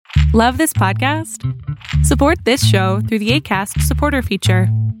Love this podcast? Support this show through the Acast supporter feature.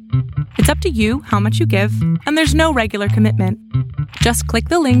 It's up to you how much you give, and there's no regular commitment. Just click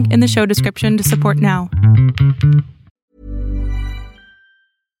the link in the show description to support now.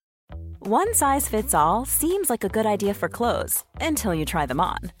 One size fits all seems like a good idea for clothes until you try them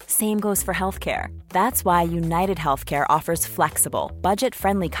on. Same goes for healthcare. That's why United Healthcare offers flexible,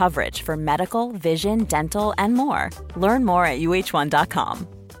 budget-friendly coverage for medical, vision, dental, and more. Learn more at uh1.com.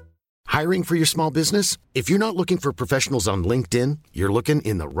 Hiring for your small business? If you're not looking for professionals on LinkedIn, you're looking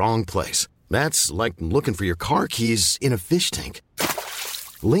in the wrong place. That's like looking for your car keys in a fish tank.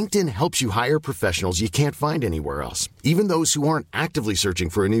 LinkedIn helps you hire professionals you can't find anywhere else, even those who aren't actively searching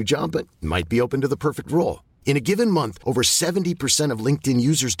for a new job but might be open to the perfect role. In a given month, over 70% of LinkedIn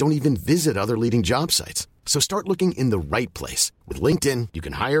users don't even visit other leading job sites. So start looking in the right place. With LinkedIn, you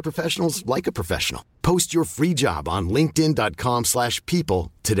can hire professionals like a professional. Post your free job on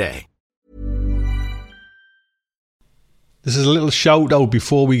linkedin.com/people today. This is a little shout out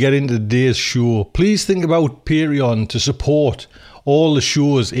before we get into today's show. Please think about Patreon to support all the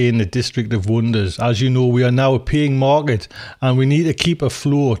shows in the District of Wonders. As you know, we are now a paying market and we need to keep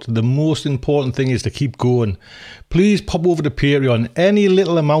afloat. The most important thing is to keep going. Please pop over to Patreon. Any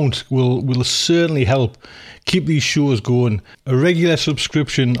little amount will certainly help keep these shows going. A regular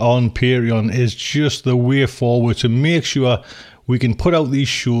subscription on Patreon is just the way forward to make sure we can put out these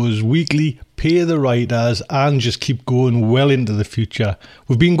shows weekly, pay the writers, and just keep going well into the future.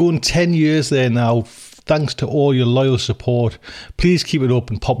 We've been going 10 years there now, thanks to all your loyal support. Please keep it up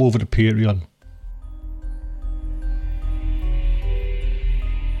and pop over to Patreon.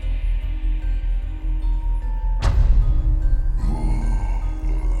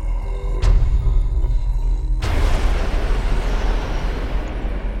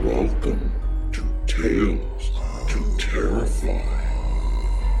 Welcome to Tales to Terrify.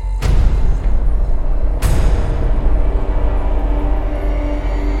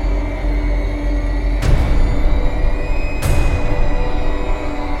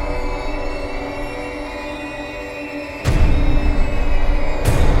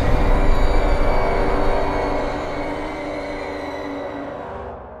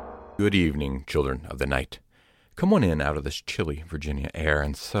 Good evening, children of the night. Come on in out of this chilly Virginia air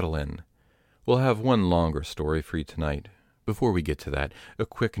and settle in. We'll have one longer story for you tonight. Before we get to that, a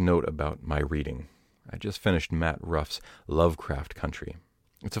quick note about my reading. I just finished Matt Ruff's Lovecraft Country.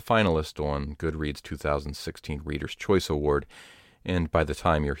 It's a finalist on Goodreads' 2016 Reader's Choice Award, and by the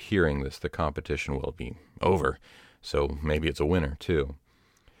time you're hearing this, the competition will be over, so maybe it's a winner, too.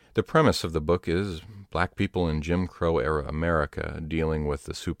 The premise of the book is black people in Jim Crow-era America dealing with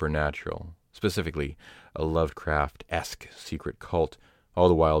the supernatural, specifically a Lovecraft-esque secret cult, all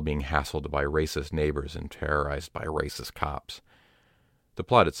the while being hassled by racist neighbors and terrorized by racist cops. The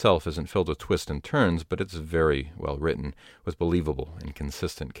plot itself isn't filled with twists and turns, but it's very well written, with believable and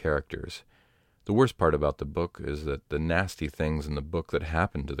consistent characters. The worst part about the book is that the nasty things in the book that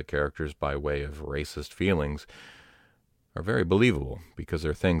happen to the characters by way of racist feelings are very believable, because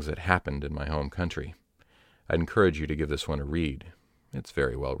they're things that happened in my home country. I'd encourage you to give this one a read. It's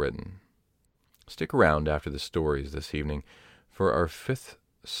very well written. Stick around after the stories this evening for our fifth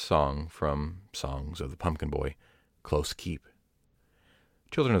song from Songs of the Pumpkin Boy, Close Keep.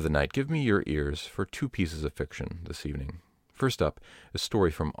 Children of the night, give me your ears for two pieces of fiction this evening. First up, a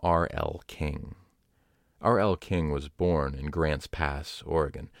story from R.L. King. R.L. King was born in Grants Pass,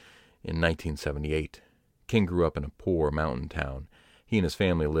 Oregon, in 1978. King grew up in a poor mountain town. He and his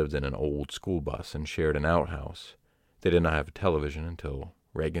family lived in an old school bus and shared an outhouse. They did not have a television until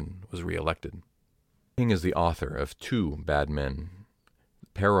Reagan was reelected. King is the author of two Bad Men,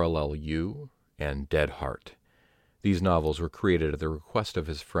 Parallel You and Dead Heart. These novels were created at the request of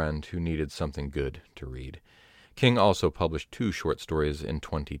his friend who needed something good to read. King also published two short stories in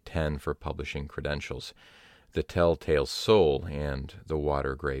 2010 for publishing credentials, The Telltale Soul and The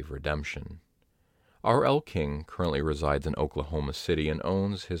Watergrave Redemption. R.L. King currently resides in Oklahoma City and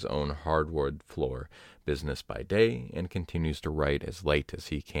owns his own hardwood floor business by day and continues to write as late as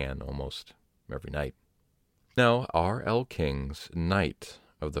he can almost every night. Now, R.L. King's Night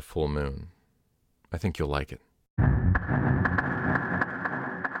of the Full Moon. I think you'll like it.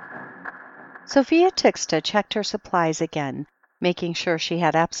 Sophia Tixta checked her supplies again, making sure she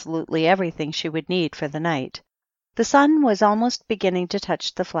had absolutely everything she would need for the night. The sun was almost beginning to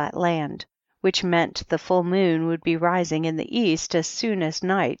touch the flat land, which meant the full moon would be rising in the east as soon as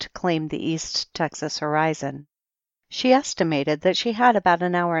night claimed the East Texas horizon. She estimated that she had about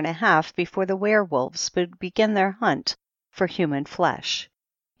an hour and a half before the werewolves would begin their hunt for human flesh.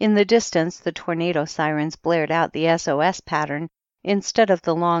 In the distance, the tornado sirens blared out the SOS pattern, instead of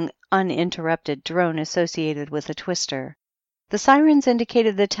the long, uninterrupted drone associated with a twister. The sirens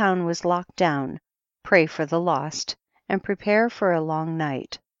indicated the town was locked down. Pray for the lost, and prepare for a long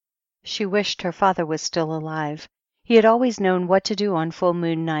night. She wished her father was still alive. He had always known what to do on full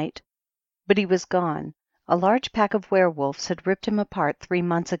moon night. But he was gone. A large pack of werewolves had ripped him apart 3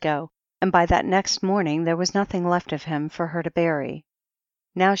 months ago, and by that next morning there was nothing left of him for her to bury.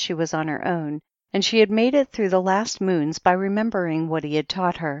 Now she was on her own, and she had made it through the last moons by remembering what he had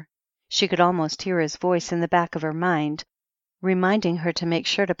taught her. She could almost hear his voice in the back of her mind, reminding her to make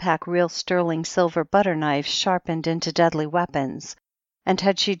sure to pack real sterling silver butter knives sharpened into deadly weapons. And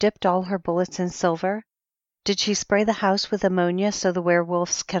had she dipped all her bullets in silver? Did she spray the house with ammonia so the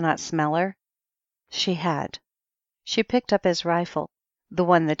werewolves cannot smell her? She had. She picked up his rifle, the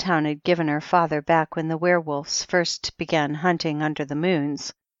one the town had given her father back when the werewolves first began hunting under the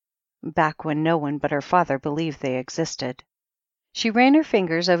moons, back when no one but her father believed they existed. She ran her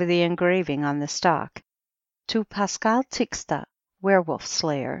fingers over the engraving on the stock. To Pascal Tixta, werewolf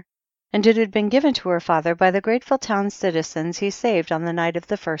slayer, and it had been given to her father by the grateful town citizens he saved on the night of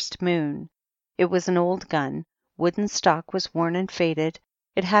the first moon. It was an old gun. Wooden stock was worn and faded.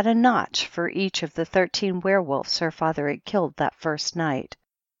 It had a notch for each of the 13 werewolves her father had killed that first night.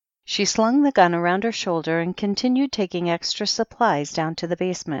 She slung the gun around her shoulder and continued taking extra supplies down to the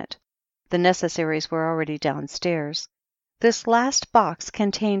basement. The necessaries were already downstairs. This last box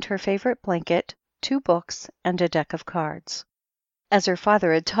contained her favorite blanket, 2 books, and a deck of cards. As her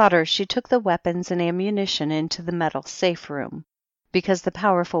father had taught her, she took the weapons and ammunition into the metal safe room, because the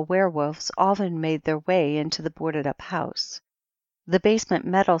powerful werewolves often made their way into the boarded-up house. The basement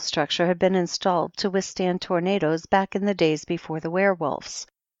metal structure had been installed to withstand tornadoes back in the days before the werewolves,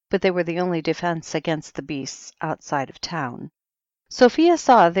 but they were the only defense against the beasts outside of town. Sophia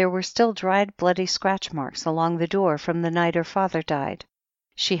saw there were still dried, bloody scratch marks along the door from the night her father died.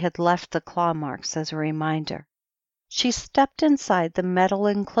 She had left the claw marks as a reminder. She stepped inside the metal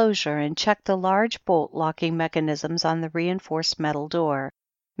enclosure and checked the large bolt locking mechanisms on the reinforced metal door,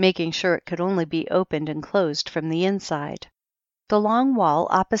 making sure it could only be opened and closed from the inside. The long wall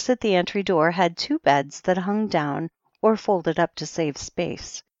opposite the entry door had 2 beds that hung down or folded up to save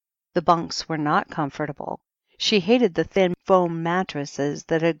space. The bunks were not comfortable. She hated the thin foam mattresses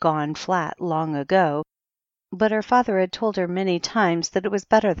that had gone flat long ago, but her father had told her many times that it was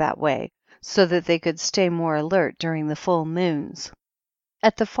better that way, so that they could stay more alert during the full moons.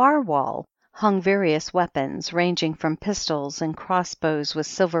 At the far wall hung various weapons, ranging from pistols and crossbows with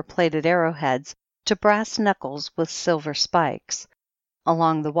silver-plated arrowheads to brass knuckles with silver spikes.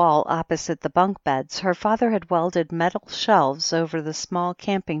 Along the wall opposite the bunk beds, her father had welded metal shelves over the small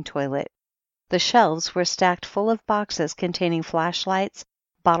camping toilet. The shelves were stacked full of boxes containing flashlights,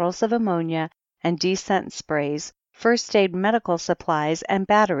 bottles of ammonia and descent sprays, first aid medical supplies, and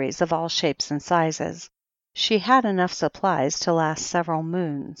batteries of all shapes and sizes. She had enough supplies to last several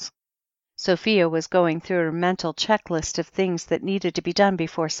moons. Sophia was going through her mental checklist of things that needed to be done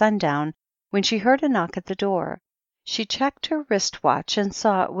before sundown when she heard a knock at the door. She checked her wristwatch and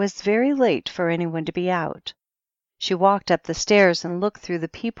saw it was very late for anyone to be out. She walked up the stairs and looked through the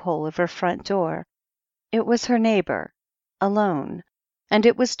peephole of her front door. It was her neighbor, alone, and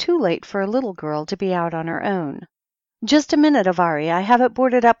it was too late for a little girl to be out on her own. "Just a minute, Avari. I have it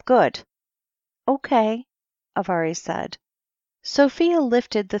boarded up good." "Okay," Avari said. Sophia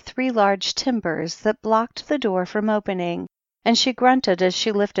lifted the 3 large timbers that blocked the door from opening, and she grunted as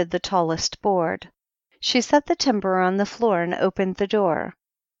she lifted the tallest board. She set the timber on the floor and opened the door.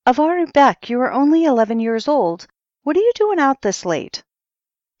 "Avari Beck, you are only 11 years old. What are you doing out this late?"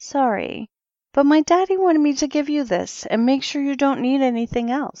 "Sorry, but my daddy wanted me to give you this and make sure you don't need anything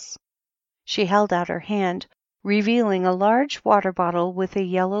else." She held out her hand, revealing a large water bottle with a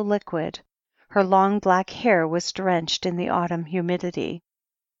yellow liquid. Her long black hair was drenched in the autumn humidity.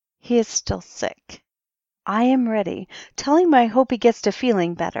 "He is still sick. I am ready. Tell him I hope he gets to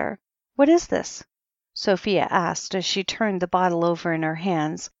feeling better. What is this?" Sophia asked as she turned the bottle over in her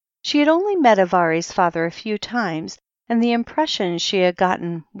hands. She had only met Avari's father a few times, and the impression she had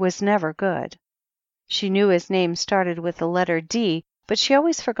gotten was never good. She knew his name started with the letter D, but she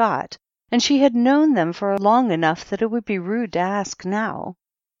always forgot, and she had known them for long enough that it would be rude to ask now.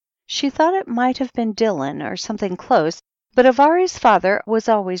 She thought it might have been Dylan or something close, but Avari's father was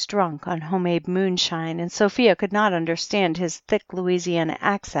always drunk on homemade moonshine, and Sophia could not understand his thick Louisiana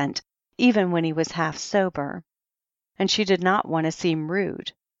accent even when he was half sober. And she did not want to seem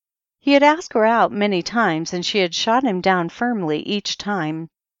rude. He had asked her out many times, and she had shot him down firmly each time.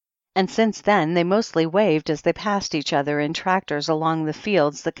 And since then they mostly waved as they passed each other in tractors along the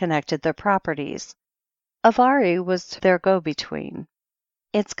fields that connected their properties. Avari was their go-between.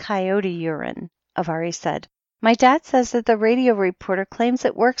 It's coyote urine, Avari said. My dad says that the radio reporter claims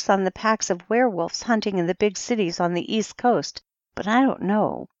it works on the packs of werewolves hunting in the big cities on the East Coast, but I don't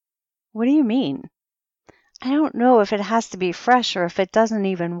know. What do you mean? I don't know if it has to be fresh or if it doesn't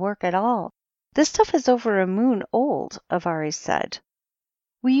even work at all. This stuff is over a moon old, Avari said.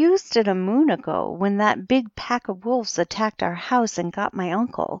 We used it a moon ago when that big pack of wolves attacked our house and got my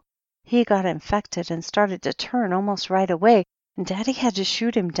uncle. He got infected and started to turn almost right away, and Daddy had to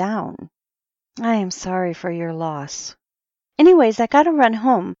shoot him down. I am sorry for your loss. Anyways, I gotta run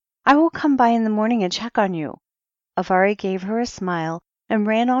home. I will come by in the morning and check on you. Avari gave her a smile and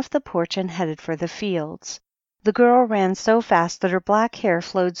ran off the porch and headed for the fields. The girl ran so fast that her black hair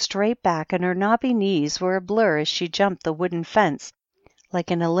flowed straight back and her knobby knees were a blur as she jumped the wooden fence like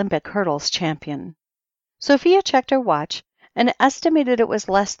an Olympic hurdles champion. Sophia checked her watch and estimated it was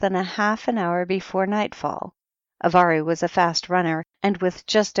less than a half an hour before nightfall. Avari was a fast runner, and with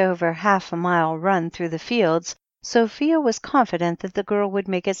just over half a mile run through the fields, Sophia was confident that the girl would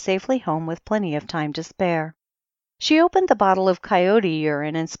make it safely home with plenty of time to spare. She opened the bottle of coyote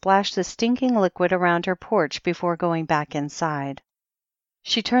urine and splashed the stinking liquid around her porch before going back inside.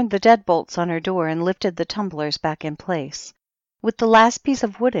 She turned the deadbolts on her door and lifted the tumblers back in place. With the last piece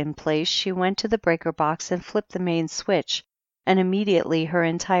of wood in place, she went to the breaker box and flipped the main switch, and immediately her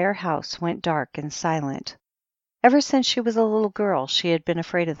entire house went dark and silent. Ever since she was a little girl, she had been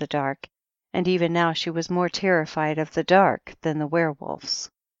afraid of the dark, and even now she was more terrified of the dark than the werewolves.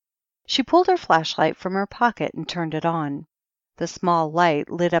 She pulled her flashlight from her pocket and turned it on. The small light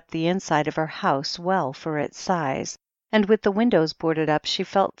lit up the inside of her house well for its size, and with the windows boarded up, she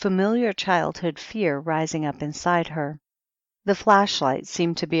felt familiar childhood fear rising up inside her. The flashlight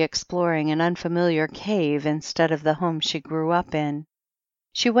seemed to be exploring an unfamiliar cave instead of the home she grew up in.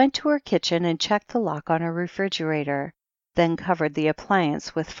 She went to her kitchen and checked the lock on her refrigerator, then covered the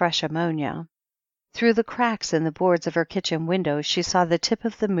appliance with fresh ammonia. Through the cracks in the boards of her kitchen window, she saw the tip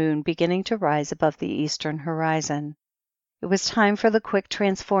of the moon beginning to rise above the eastern horizon. It was time for the quick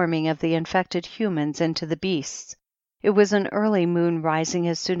transforming of the infected humans into the beasts. It was an early moon rising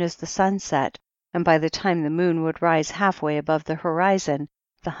as soon as the sun set, and by the time the moon would rise halfway above the horizon,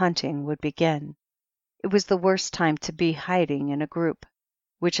 the hunting would begin. It was the worst time to be hiding in a group,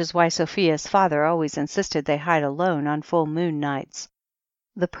 which is why Sophia's father always insisted they hide alone on full moon nights.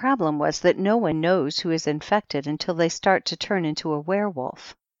 The problem was that no one knows who is infected until they start to turn into a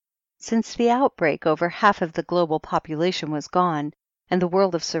werewolf. Since the outbreak, over half of the global population was gone, and the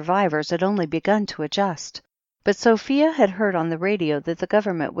world of survivors had only begun to adjust. But Sophia had heard on the radio that the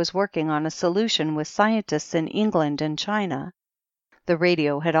government was working on a solution with scientists in England and China. The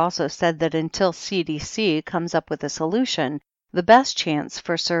radio had also said that until CDC comes up with a solution, the best chance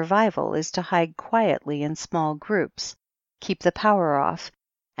for survival is to hide quietly in small groups, keep the power off,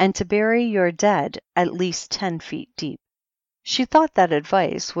 and to bury your dead at least 10 feet deep. She thought that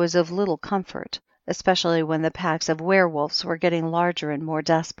advice was of little comfort, especially when the packs of werewolves were getting larger and more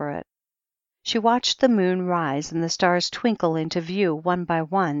desperate. She watched the moon rise and the stars twinkle into view one by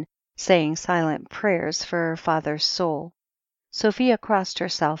one, saying silent prayers for her father's soul. Sophia crossed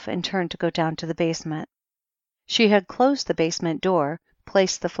herself and turned to go down to the basement. She had closed the basement door,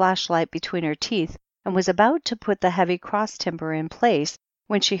 placed the flashlight between her teeth, and was about to put the heavy cross timber in place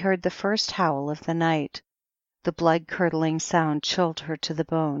when she heard the first howl of the night. The blood-curdling sound chilled her to the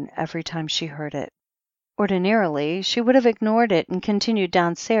bone every time she heard it. Ordinarily, she would have ignored it and continued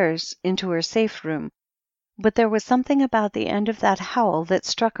downstairs into her safe room, but there was something about the end of that howl that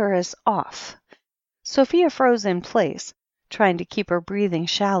struck her as off. Sophia froze in place, trying to keep her breathing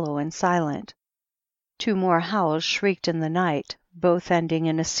shallow and silent. 2 more howls shrieked in the night, both ending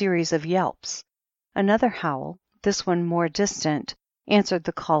in a series of yelps. Another howl, this one more distant, answered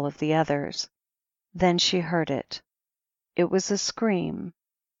the call of the others. Then she heard it. It was a scream.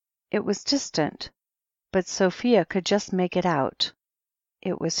 It was distant, but Sophia could just make it out.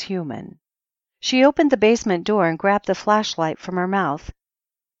 It was human. She opened the basement door and grabbed the flashlight from her mouth.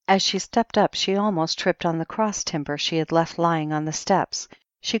 As she stepped up, she almost tripped on the cross timber she had left lying on the steps.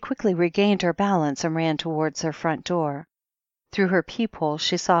 She quickly regained her balance and ran towards her front door. Through her peephole,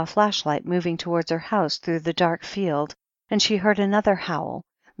 she saw a flashlight moving towards her house through the dark field, and she heard another howl,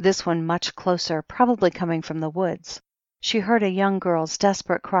 this one much closer, probably coming from the woods. She heard a young girl's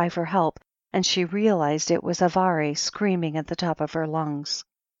desperate cry for help, and she realized it was Avari screaming at the top of her lungs.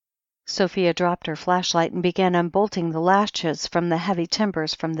 Sophia dropped her flashlight and began unbolting the latches from the heavy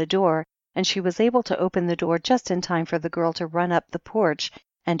timbers from the door, and she was able to open the door just in time for the girl to run up the porch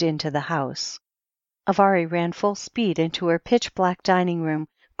and into the house. Avari ran full speed into her pitch-black dining room,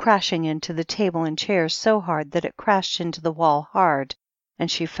 crashing into the table and chairs so hard that it crashed into the wall hard,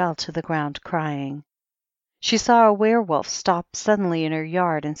 and she fell to the ground crying. She saw a werewolf stop suddenly in her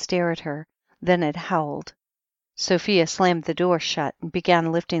yard and stare at her. Then it howled. Sophia slammed the door shut and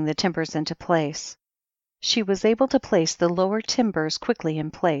began lifting the timbers into place. She was able to place the lower timbers quickly in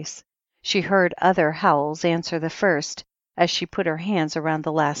place. She heard other howls answer the first as she put her hands around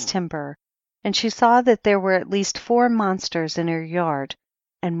the last timber, and she saw that there were at least 4 monsters in her yard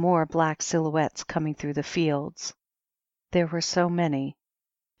and more black silhouettes coming through the fields. There were so many.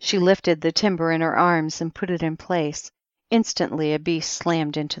 She lifted the timber in her arms and put it in place. Instantly a beast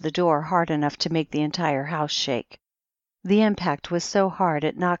slammed into the door hard enough to make the entire house shake. The impact was so hard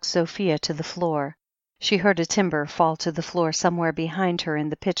it knocked Sophia to the floor. She heard a timber fall to the floor somewhere behind her in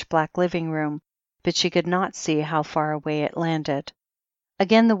the pitch-black living room, but she could not see how far away it landed.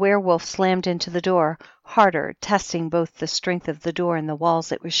 Again the werewolf slammed into the door, harder, testing both the strength of the door and the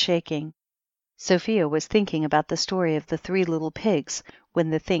walls it was shaking. Sophia was thinking about the story of the 3 little pigs when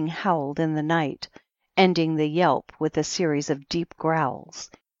the thing howled in the night, ending the yelp with a series of deep growls,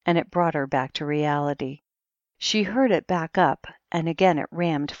 and it brought her back to reality. She heard it back up, and again it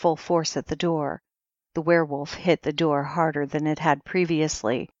rammed full force at the door. The werewolf hit the door harder than it had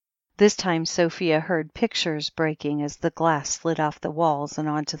previously. This time Sophia heard pictures breaking as the glass slid off the walls and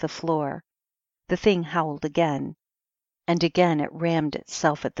onto the floor. The thing howled again, and again it rammed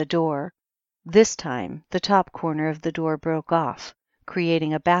itself at the door. This time the top corner of the door broke off,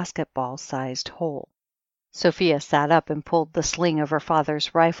 creating a basketball-sized hole. Sophia sat up and pulled the sling of her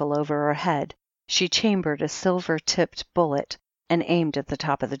father's rifle over her head. She chambered a silver-tipped bullet and aimed at the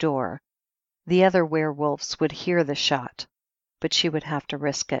top of the door. The other werewolves would hear the shot, but she would have to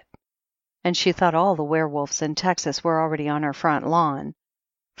risk it. And she thought all the werewolves in Texas were already on her front lawn.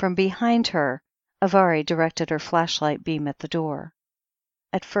 From behind her, Avari directed her flashlight beam at the door.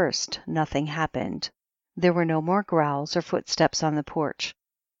 At first, nothing happened. There were no more growls or footsteps on the porch.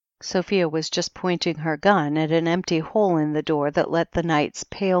 Sophia was just pointing her gun at an empty hole in the door that let the night's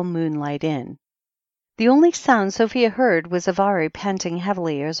pale moonlight in. The only sound Sophia heard was Avari panting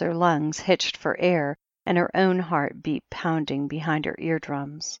heavily as her lungs hitched for air and her own heart beat pounding behind her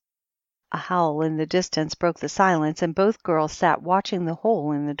eardrums. A howl in the distance broke the silence, and both girls sat watching the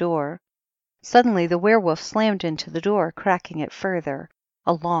hole in the door. Suddenly the werewolf slammed into the door, cracking it further.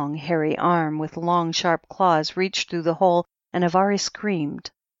 A long, hairy arm with long, sharp claws reached through the hole, and Avari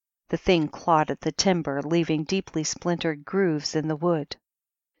screamed. The thing clawed at the timber, leaving deeply splintered grooves in the wood.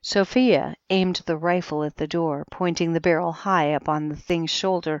 Sophia aimed the rifle at the door, pointing the barrel high up on the thing's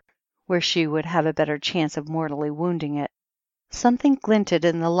shoulder where she would have a better chance of mortally wounding it. Something glinted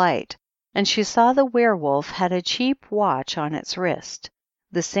in the light, and she saw the werewolf had a cheap watch on its wrist,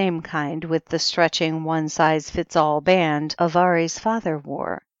 the same kind with the stretching one-size-fits-all band Avari's father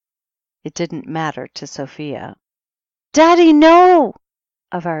wore. It didn't matter to Sophia. "Daddy, no!"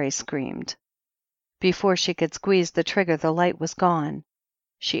 Avari screamed. Before she could squeeze the trigger, the light was gone.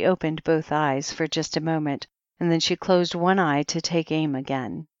 She opened both eyes for just a moment, and then she closed one eye to take aim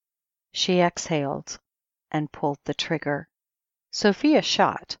again. She exhaled and pulled the trigger. Sophia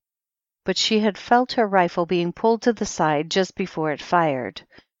shot, but she had felt her rifle being pulled to the side just before it fired.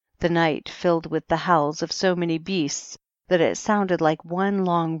 The night filled with the howls of so many beasts that it sounded like one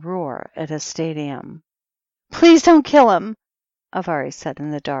long roar at a stadium. "Please don't kill him," Avari said in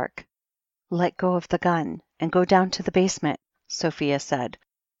the dark. "Let go of the gun and go down to the basement," Sophia said.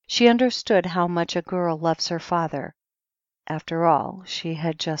 She understood how much a girl loves her father. After all, she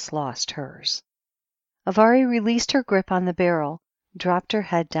had just lost hers. Avari released her grip on the barrel, dropped her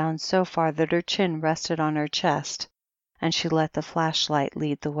head down so far that her chin rested on her chest, and she let the flashlight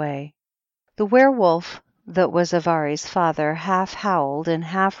lead the way. The werewolf that was Avari's father half howled and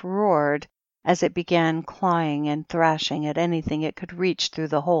half roared as it began clawing and thrashing at anything it could reach through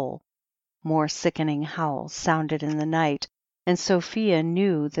the hole. More sickening howls sounded in the night, and Sophia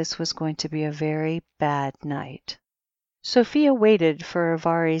knew this was going to be a very bad night. Sophia waited for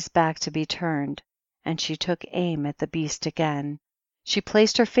Avari's back to be turned, and she took aim at the beast again. She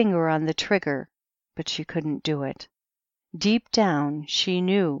placed her finger on the trigger, but she couldn't do it. Deep down, she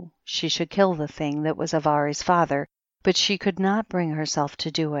knew she should kill the thing that was Avari's father, but she could not bring herself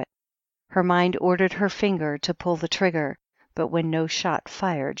to do it. Her mind ordered her finger to pull the trigger, but when no shot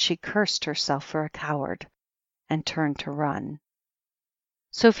fired, she cursed herself for a coward and turned to run.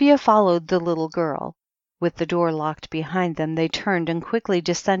 Sophia followed the little girl. With the door locked behind them, they turned and quickly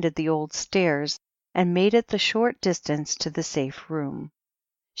descended the old stairs and made it the short distance to the safe room.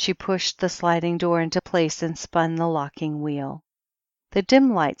 She pushed the sliding door into place and spun the locking wheel. The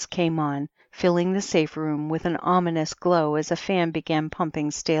dim lights came on, filling the safe room with an ominous glow as a fan began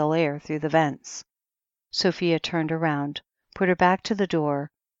pumping stale air through the vents. Sophia turned around, put her back to the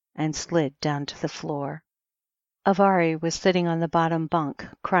door, and slid down to the floor. Avari was sitting on the bottom bunk,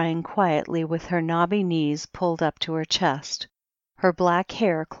 crying quietly with her knobby knees pulled up to her chest. Her black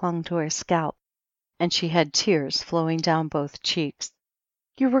hair clung to her scalp, and she had tears flowing down both cheeks.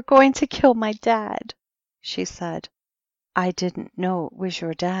 "You were going to kill my dad," she said. "I didn't know it was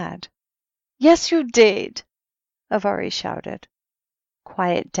your dad." "Yes, you did," Avari shouted.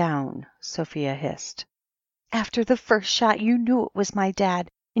 "Quiet down," Sophia hissed. "After the first shot, you knew it was my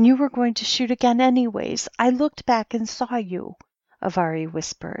dad, and you were going to shoot again anyways. I looked back and saw you," Avari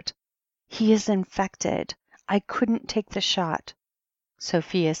whispered. "He is infected. I couldn't take the shot,"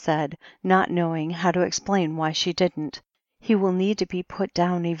 Sophia said, not knowing how to explain why she didn't. "He will need to be put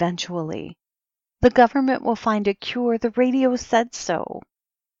down eventually. The government will find a cure. The radio said so."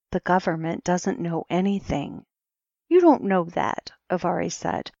 "The government doesn't know anything." "You don't know that," Avari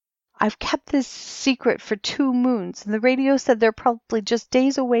said. "I've kept this secret for 2 moons, and the radio said they're probably just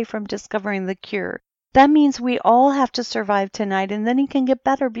days away from discovering the cure. That means we all have to survive tonight, and then he can get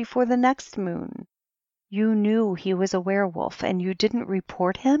better before the next moon." "You knew he was a werewolf, and you didn't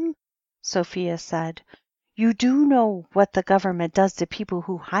report him?" Sophia said. "You do know what the government does to people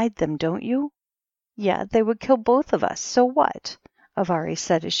who hide them, don't you?" "Yeah, they would kill both of us. So what?" Avari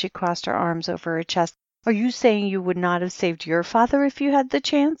said as she crossed her arms over her chest. "Are you saying you would not have saved your father if you had the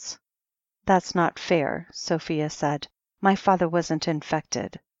chance?" "That's not fair," Sophia said. "My father wasn't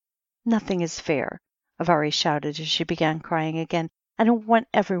infected." "Nothing is fair," Avari shouted as she began crying again. "I don't want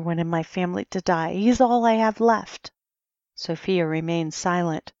everyone in my family to die. He's all I have left." Sophia remained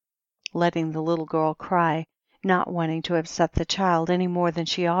silent, letting the little girl cry, not wanting to upset the child any more than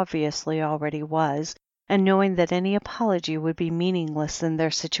she obviously already was, and knowing that any apology would be meaningless in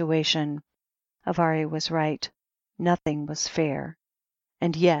their situation. Avari was right. Nothing was fair.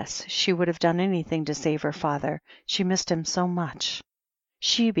 And yes, she would have done anything to save her father. She missed him so much.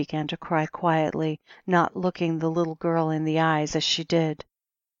 She began to cry quietly, not looking the little girl in the eyes as she did.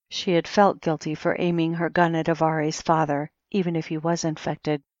 She had felt guilty for aiming her gun at Avari's father, even if he was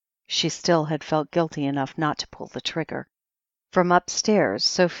infected. She still had felt guilty enough not to pull the trigger. From upstairs,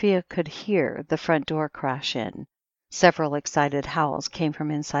 Sophia could hear the front door crash in. Several excited howls came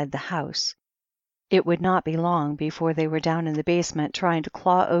from inside the house. It would not be long before they were down in the basement trying to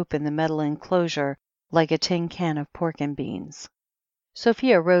claw open the metal enclosure like a tin can of pork and beans.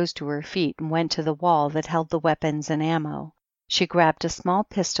 Sophia rose to her feet and went to the wall that held the weapons and ammo. She grabbed a small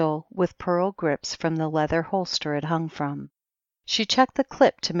pistol with pearl grips from the leather holster it hung from. She checked the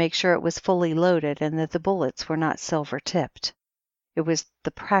clip to make sure it was fully loaded and that the bullets were not silver-tipped. It was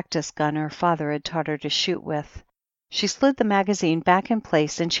the practice gun her father had taught her to shoot with. She slid the magazine back in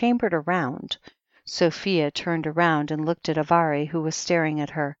place and chambered a round. Sophia turned around and looked at Avari, who was staring at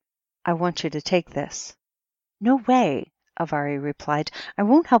her. "I want you to take this." "No way," Avari replied. "I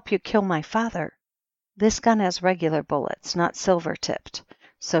won't help you kill my father." "This gun has regular bullets, not silver-tipped,"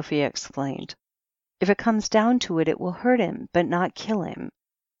 Sophia explained. "If it comes down to it, it will hurt him, but not kill him.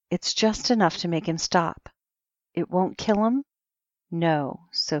 It's just enough to make him stop." "It won't kill him?" "No,"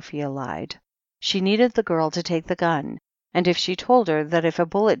 Sophia lied. She needed the girl to take the gun, and if she told her that if a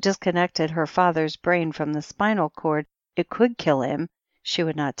bullet disconnected her father's brain from the spinal cord, it could kill him, she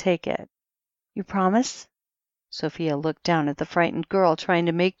would not take it. "You promise?" Sophia looked down at the frightened girl, trying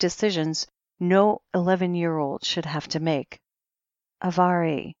to make decisions no 11-year-old should have to make.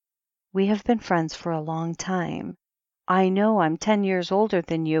 "Avari, we have been friends for a long time. I know I'm 10 years older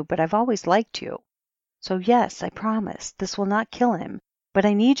than you, but I've always liked you. So yes, I promise, this will not kill him, but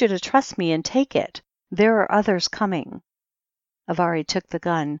I need you to trust me and take it. There are others coming." Avari took the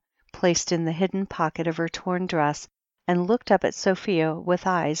gun, placed in the hidden pocket of her torn dress, and looked up at Sophia with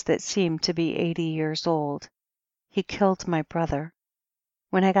eyes that seemed to be 80 years old. "He killed my brother.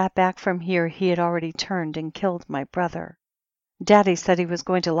 When I got back from here, he had already turned and killed my brother. Daddy said he was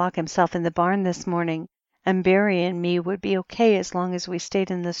going to lock himself in the barn this morning, and Barry and me would be okay as long as we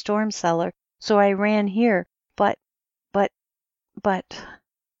stayed in the storm cellar, so I ran here, but...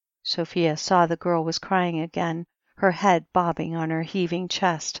 Sophia saw the girl was crying again, her head bobbing on her heaving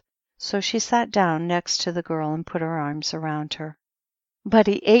chest, so she sat down next to the girl and put her arms around her. "But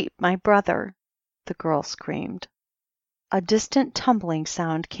he ate my brother," the girl screamed. A distant tumbling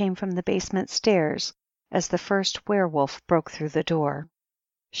sound came from the basement stairs as the first werewolf broke through the door.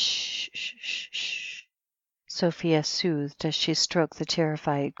 "Shh, shh, shh, shh," Sophia soothed as she stroked the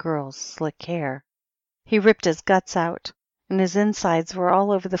terrified girl's slick hair. "He ripped his guts out, and his insides were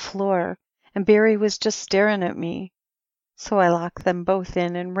all over the floor, and Barry was just staring at me." so I locked them both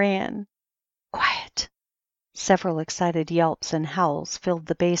in and ran. Quiet! Several excited yelps and howls filled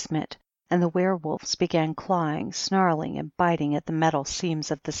the basement, and the werewolves began clawing, snarling, and biting at the metal seams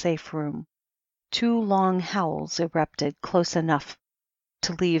of the safe room. 2 long howls erupted close enough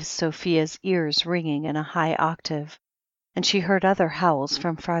to leave Sophia's ears ringing in a high octave, and she heard other howls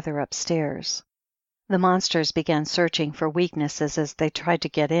from farther upstairs. The monsters began searching for weaknesses as they tried to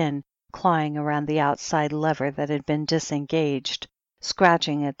get in, clawing around the outside lever that had been disengaged,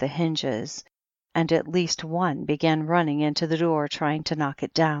 scratching at the hinges, and at least one began running into the door trying to knock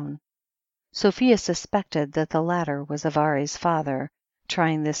it down. Sophia suspected that the latter was Avari's father,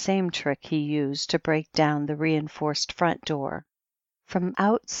 trying the same trick he used to break down the reinforced front door. From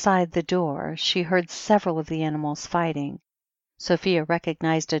outside the door, she heard several of the animals fighting. Sophia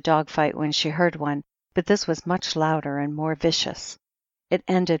recognized a dogfight when she heard one, but this was much louder and more vicious. It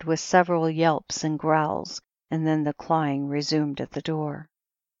ended with several yelps and growls, and then the clawing resumed at the door.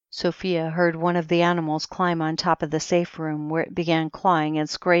 Sophia heard one of the animals climb on top of the safe room, where it began clawing and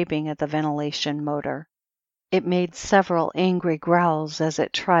scraping at the ventilation motor. It made several angry growls as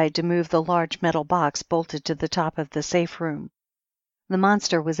it tried to move the large metal box bolted to the top of the safe room. The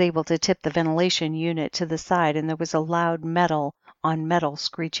monster was able to tip the ventilation unit to the side, and there was a loud metal-on-metal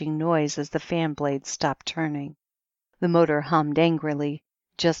screeching noise as the fan blades stopped turning. The motor hummed angrily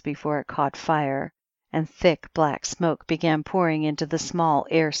just before it caught fire, and thick black smoke began pouring into the small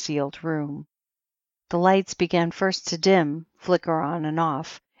air-sealed room. The lights began first to dim, flicker on and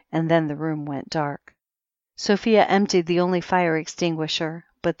off, and then the room went dark. Sophia emptied the only fire extinguisher,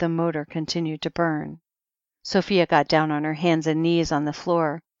 but the motor continued to burn. Sophia got down on her hands and knees on the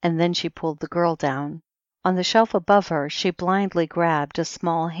floor, and then she pulled the girl down. On the shelf above her, she blindly grabbed a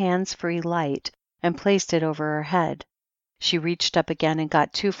small hands-free light and placed it over her head. She reached up again and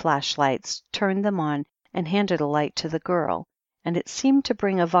got 2 flashlights, turned them on, and handed a light to the girl, and it seemed to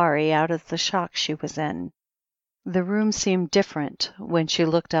bring Avari out of the shock she was in. The room seemed different when she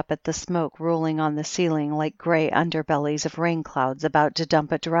looked up at the smoke rolling on the ceiling like gray underbellies of rain clouds about to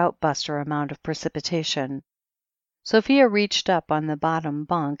dump a drought-buster amount of precipitation. Sophia reached up on the bottom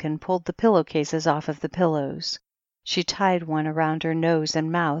bunk and pulled the pillowcases off of the pillows. She tied one around her nose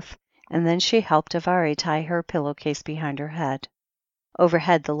and mouth, and then she helped Avari tie her pillowcase behind her head.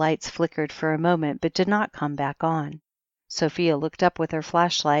 Overhead the lights flickered for a moment but did not come back on. Sophia looked up with her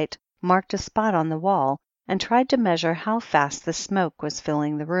flashlight, marked a spot on the wall, and tried to measure how fast the smoke was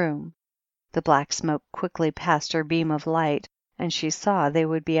filling the room. The black smoke quickly passed her beam of light, and she saw they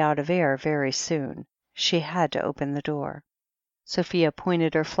would be out of air very soon. She had to open the door. Sophia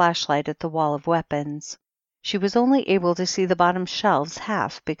pointed her flashlight at the wall of weapons. She was only able to see the bottom shelves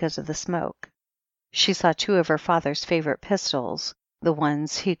half because of the smoke. She saw 2 of her father's favorite pistols, the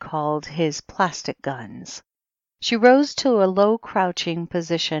ones he called his plastic guns. She rose to a low crouching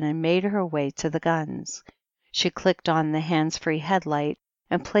position and made her way to the guns. She clicked on the hands-free headlight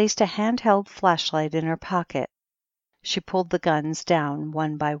and placed a handheld flashlight in her pocket. She pulled the guns down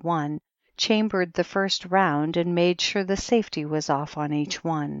one by one, chambered the first round, and made sure the safety was off on each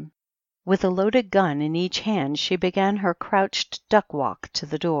one. With a loaded gun in each hand, she began her crouched duck walk to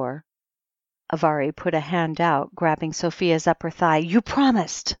the door. Avari put a hand out, grabbing Sophia's upper thigh. "You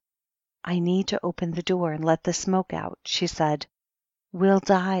promised!" "I need to open the door and let the smoke out," she said. "We'll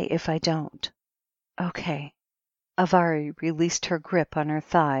die if I don't." "Okay." Avari released her grip on her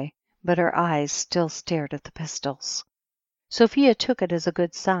thigh, but her eyes still stared at the pistols. Sophia took it as a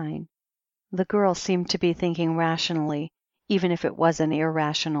good sign. The girl seemed to be thinking rationally, even if it was an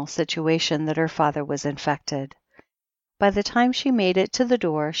irrational situation that her father was infected. By the time she made it to the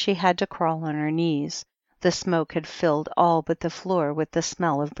door, she had to crawl on her knees. The smoke had filled all but the floor with the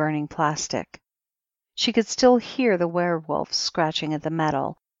smell of burning plastic. She could still hear the werewolves scratching at the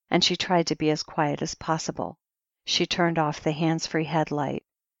metal, and she tried to be as quiet as possible. She turned off the hands-free headlight.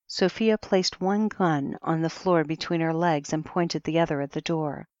 Sophia placed one gun on the floor between her legs and pointed the other at the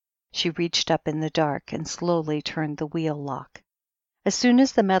door. She reached up in the dark and slowly turned the wheel lock. As soon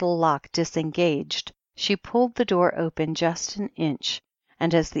as the metal lock disengaged, she pulled the door open just an inch,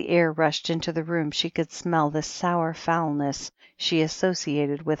 and as the air rushed into the room she could smell the sour foulness she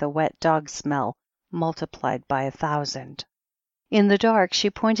associated with a wet dog smell multiplied by 1,000. In the dark she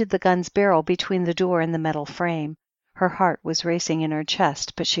pointed the gun's barrel between the door and the metal frame. Her heart was racing in her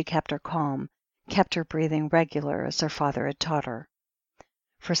chest, but she kept her calm, kept her breathing regular as her father had taught her.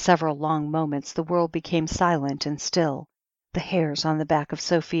 For several long moments the world became silent and still. The hairs on the back of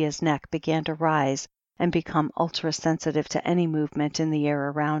Sophia's neck began to rise and become ultra-sensitive to any movement in the air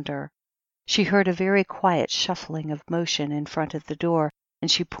around her. She heard a very quiet shuffling of motion in front of the door, and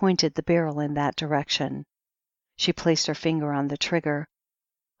she pointed the barrel in that direction. She placed her finger on the trigger,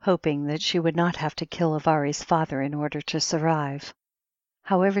 hoping that she would not have to kill Avari's father in order to survive.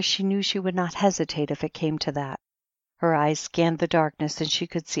 However, she knew she would not hesitate if it came to that. Her eyes scanned the darkness and she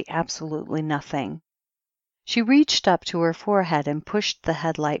could see absolutely nothing. She reached up to her forehead and pushed the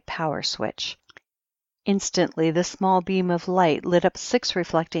headlight power switch. Instantly, the small beam of light lit up 6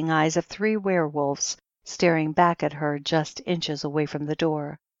 reflecting eyes of 3 werewolves staring back at her just inches away from the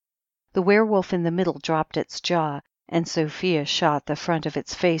door. The werewolf in the middle dropped its jaw, and Sophia shot the front of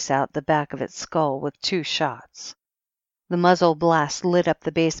its face out the back of its skull with 2 shots. The muzzle blast lit up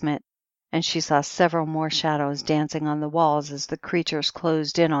the basement, and she saw several more shadows dancing on the walls as the creatures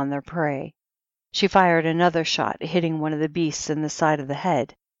closed in on their prey. She fired another shot, hitting one of the beasts in the side of the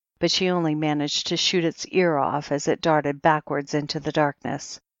head, but she only managed to shoot its ear off as it darted backwards into the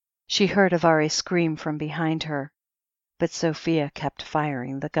darkness. She heard Avari scream from behind her, but Sophia kept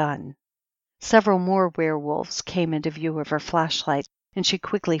firing the gun. Several more werewolves came into view of her flashlight, and she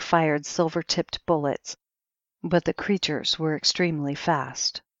quickly fired silver-tipped bullets, but the creatures were extremely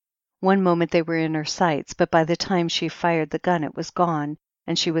fast. One moment they were in her sights, but by the time she fired the gun it was gone,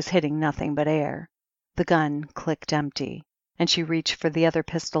 and she was hitting nothing but air. The gun clicked empty, and she reached for the other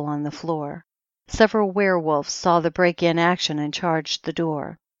pistol on the floor. Several werewolves saw the break-in action and charged the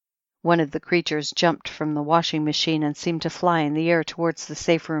door. One of the creatures jumped from the washing machine and seemed to fly in the air towards the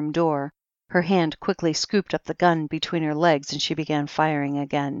safe room door. Her hand quickly scooped up the gun between her legs and she began firing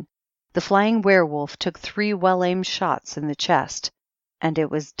again. The flying werewolf took 3 well-aimed shots in the chest, and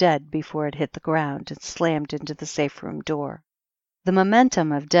it was dead before it hit the ground and slammed into the safe room door. The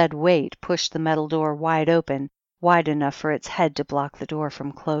momentum of dead weight pushed the metal door wide open, wide enough for its head to block the door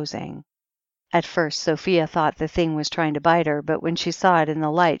from closing. At first, Sophia thought the thing was trying to bite her, but when she saw it in the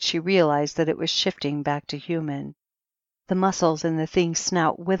light, she realized that it was shifting back to human. The muscles in the thing's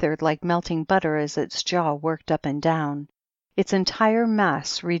snout withered like melting butter as its jaw worked up and down. Its entire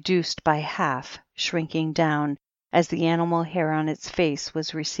mass reduced by half, shrinking down, as the animal hair on its face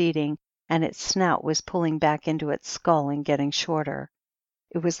was receding and its snout was pulling back into its skull and getting shorter.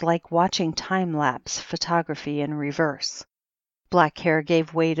 It was like watching time-lapse photography in reverse. Black hair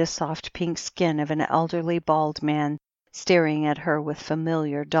gave way to soft pink skin of an elderly bald man staring at her with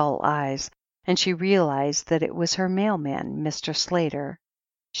familiar dull eyes, and she realized that it was her mailman, Mr. Slater.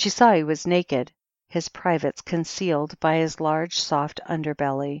 She saw he was naked, his privates concealed by his large soft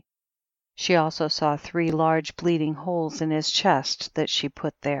underbelly. She also saw 3 large bleeding holes in his chest that she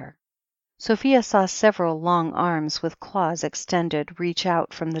put there. Sophia saw several long arms with claws extended reach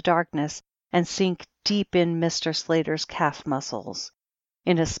out from the darkness and sink deep in Mr. Slater's calf muscles.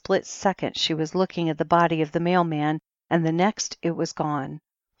 In a split second she was looking at the body of the mailman, and the next it was gone,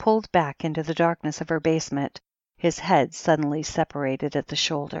 pulled back into the darkness of her basement, his head suddenly separated at the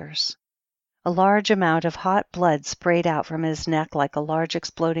shoulders. A large amount of hot blood sprayed out from his neck like a large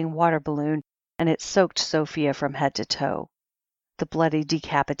exploding water balloon, and it soaked Sophia from head to toe. The bloody,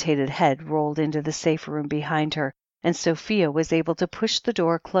 decapitated head rolled into the safe room behind her, and Sophia was able to push the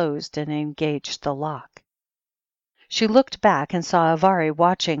door closed and engage the lock. She looked back and saw Avari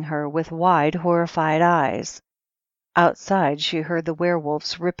watching her with wide, horrified eyes. Outside, she heard the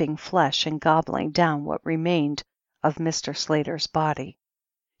werewolves ripping flesh and gobbling down what remained of Mr. Slater's body.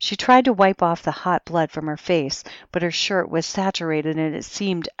 She tried to wipe off the hot blood from her face, but her shirt was saturated and it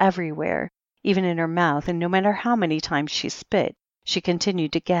seemed everywhere, even in her mouth, and no matter how many times she spit, she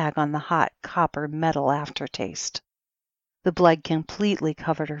continued to gag on the hot copper metal aftertaste. The blood completely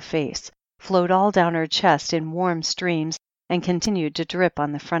covered her face, flowed all down her chest in warm streams, and continued to drip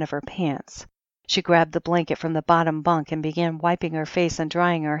on the front of her pants. She grabbed the blanket from the bottom bunk and began wiping her face and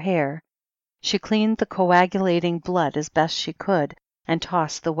drying her hair. She cleaned the coagulating blood as best she could and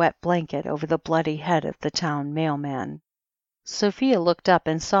tossed the wet blanket over the bloody head of the town mailman. Sophia looked up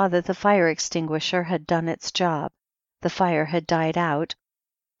and saw that the fire extinguisher had done its job. The fire had died out,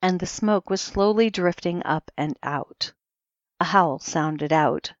 and the smoke was slowly drifting up and out. A howl sounded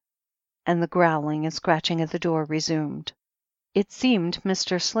out, and the growling and scratching at the door resumed. It seemed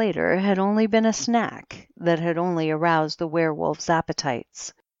Mr. Slater had only been a snack that had only aroused the werewolves'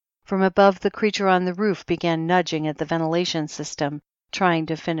 appetites. From above, the creature on the roof began nudging at the ventilation system, trying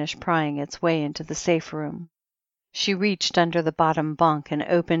to finish prying its way into the safe room. She reached under the bottom bunk and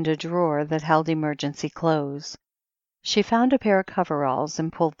opened a drawer that held emergency clothes. She found a pair of coveralls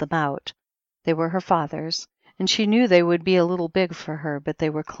and pulled them out. They were her father's, and she knew they would be a little big for her, but they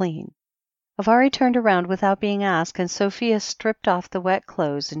were clean. Avari turned around without being asked, and Sophia stripped off the wet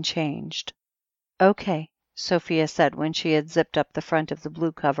clothes and changed. "Okay," Sophia said when she had zipped up the front of the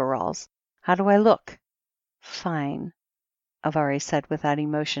blue coveralls. "How do I look?" "Fine," Avari said without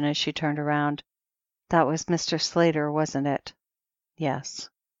emotion as she turned around. That was Mr. Slater, wasn't it? Yes.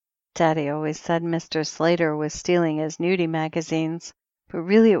 Daddy always said Mr. Slater was stealing his nudie magazines, but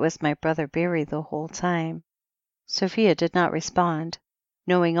really it was my brother Barry the whole time. Sophia did not respond,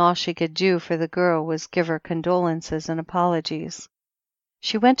 knowing all she could do for the girl was give her condolences and apologies.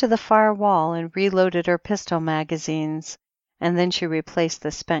 She went to the far wall and reloaded her pistol magazines, and then she replaced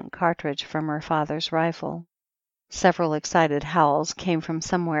the spent cartridge from her father's rifle. Several excited howls came from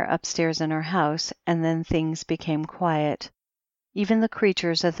somewhere upstairs in her house, and then things became quiet. Even the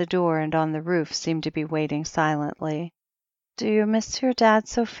creatures at the door and on the roof seemed to be waiting silently. Do you miss your dad,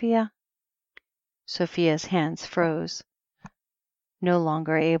 Sophia? Sophia's hands froze. No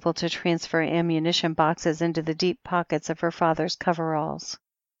longer able to transfer ammunition boxes into the deep pockets of her father's coveralls.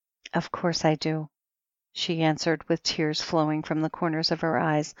 Of course I do, she answered with tears flowing from the corners of her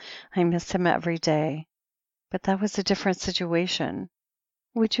eyes. I miss him every day. But that was a different situation.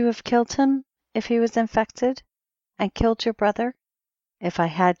 Would you have killed him if he was infected? And killed your brother? If I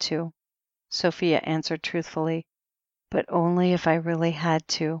had to, Sophia answered truthfully. But only if I really had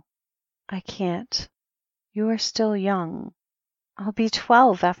to. I can't. You are still young. I'll be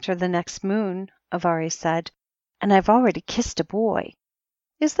 12 after the next moon, Avari said, and I've already kissed a boy.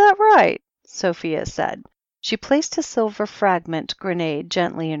 Is that right? Sophia said. She placed a silver fragment grenade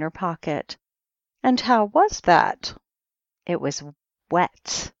gently in her pocket. And how was that? It was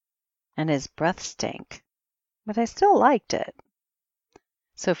wet, and his breath stank, but I still liked it.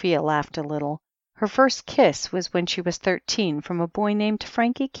 Sophia laughed a little. Her first kiss was when she was 13 from a boy named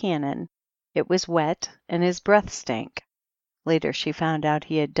Frankie Cannon. It was wet, and his breath stank. Later she found out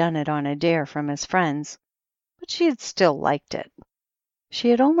he had done it on a dare from his friends, but she had still liked it. She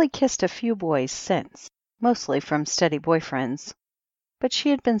had only kissed a few boys since, mostly from steady boyfriends, but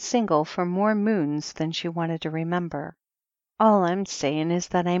she had been single for more moons than she wanted to remember. All I'm saying is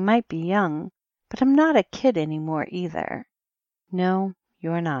that I might be young, but I'm not a kid anymore either. No,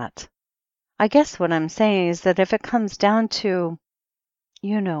 you're not. I guess what I'm saying is that if it comes down to,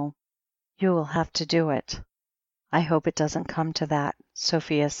 you know, you will have to do it. I hope it doesn't come to that,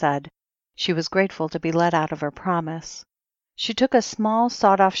 Sophia said. She was grateful to be let out of her promise. She took a small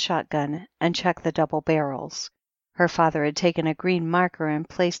sawed-off shotgun and checked the double barrels. Her father had taken a green marker and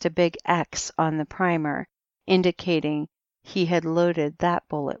placed a big X on the primer, indicating he had loaded that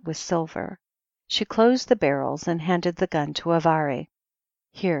bullet with silver. She closed the barrels and handed the gun to Avari.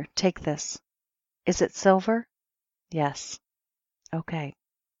 Here, take this. Is it silver? Yes. Okay.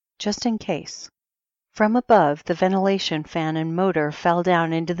 Just in case. From above, the ventilation fan and motor fell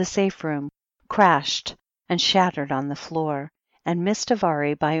down into the safe room, crashed, and shattered on the floor, and missed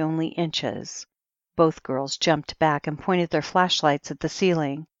Avari by only inches. Both girls jumped back and pointed their flashlights at the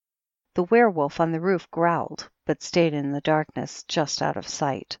ceiling. The werewolf on the roof growled, but stayed in the darkness, just out of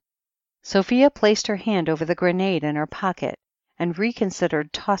sight. Sophia placed her hand over the grenade in her pocket and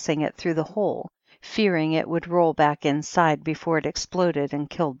reconsidered tossing it through the hole, fearing it would roll back inside before it exploded and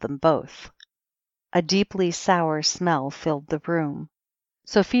killed them both. A deeply sour smell filled the room.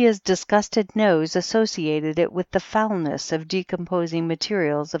 Sophia's disgusted nose associated it with the foulness of decomposing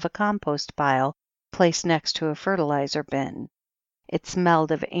materials of a compost pile placed next to a fertilizer bin. It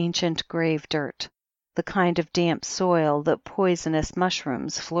smelled of ancient grave dirt, the kind of damp soil that poisonous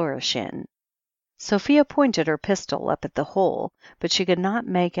mushrooms flourish in. Sophia pointed her pistol up at the hole, but she could not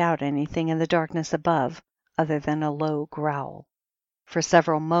make out anything in the darkness above, other than a low growl. For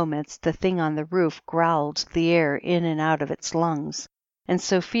several moments the thing on the roof growled the air in and out of its lungs, and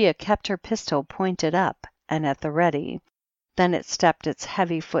Sophia kept her pistol pointed up and at the ready. Then it stepped its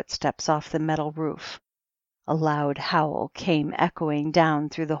heavy footsteps off the metal roof. A loud howl came echoing down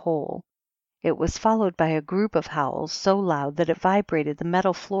through the hole. It was followed by a group of howls so loud that it vibrated the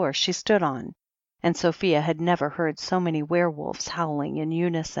metal floor she stood on, and Sophia had never heard so many werewolves howling in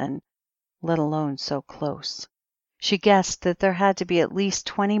unison, let alone so close. She guessed that there had to be at least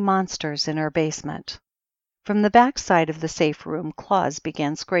 20 monsters in her basement. From the back side of the safe room, claws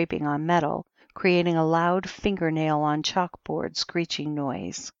began scraping on metal, creating a loud fingernail-on-chalkboard screeching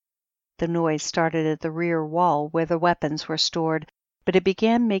noise. The noise started at the rear wall where the weapons were stored, but it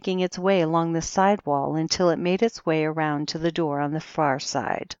began making its way along the side wall until it made its way around to the door on the far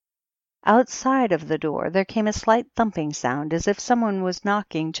side. Outside of the door, there came a slight thumping sound as if someone was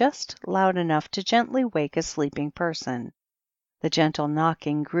knocking just loud enough to gently wake a sleeping person. The gentle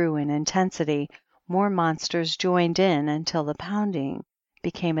knocking grew in intensity. More monsters joined in until the pounding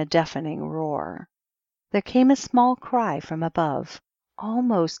became a deafening roar. There came a small cry from above,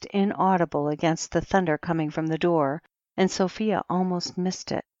 almost inaudible against the thunder coming from the door, and Sophia almost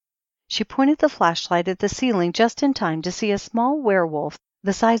missed it. She pointed the flashlight at the ceiling just in time to see a small werewolf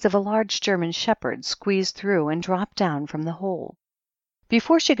the size of a large German shepherd, squeezed through and dropped down from the hole.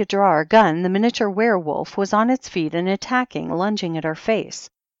 Before she could draw her gun, the miniature werewolf was on its feet and attacking, lunging at her face.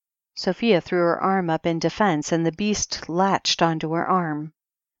 Sophia threw her arm up in defense, and the beast latched onto her arm.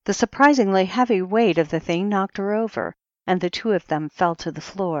 The surprisingly heavy weight of the thing knocked her over, and the two of them fell to the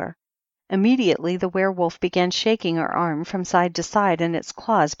floor. Immediately, the werewolf began shaking her arm from side to side, and its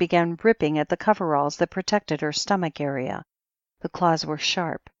claws began ripping at the coveralls that protected her stomach area. The claws were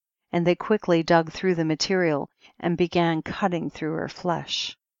sharp, and they quickly dug through the material and began cutting through her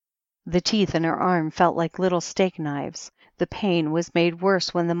flesh. The teeth in her arm felt like little steak knives. The pain was made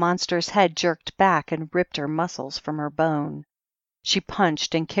worse when the monster's head jerked back and ripped her muscles from her bone. She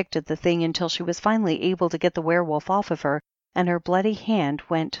punched and kicked at the thing until she was finally able to get the werewolf off of her, and her bloody hand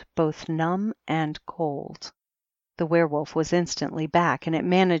went both numb and cold. The werewolf was instantly back, and it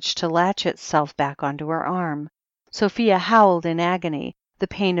managed to latch itself back onto her arm. Sophia howled in agony. The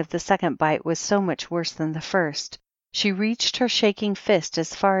pain of the second bite was so much worse than the first. She reached her shaking fist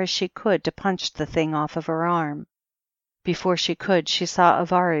as far as she could to punch the thing off of her arm. Before she could, she saw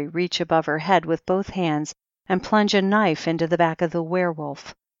Avari reach above her head with both hands and plunge a knife into the back of the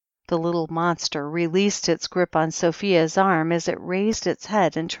werewolf. The little monster released its grip on Sophia's arm as it raised its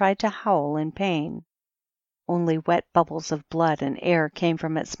head and tried to howl in pain. Only wet bubbles of blood and air came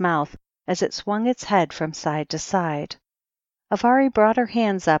from its mouth as it swung its head from side to side. Avari brought her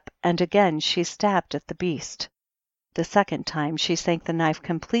hands up, and again she stabbed at the beast. The second time she sank the knife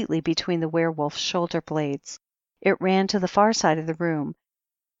completely between the werewolf's shoulder blades. It ran to the far side of the room,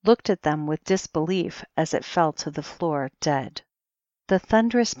 looked at them with disbelief as it fell to the floor dead. The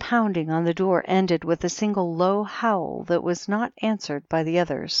thunderous pounding on the door ended with a single low howl that was not answered by the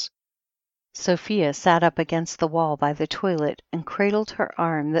others. Sophia sat up against the wall by the toilet and cradled her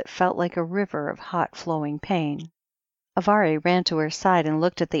arm that felt like a river of hot flowing pain. Avari ran to her side and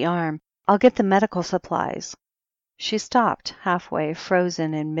looked at the arm. "I'll get the medical supplies." She stopped halfway,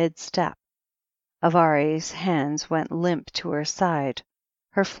 frozen in mid-step. Avari's hands went limp to her side.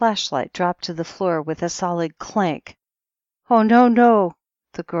 Her flashlight dropped to the floor with a solid clank. "Oh, no, no,"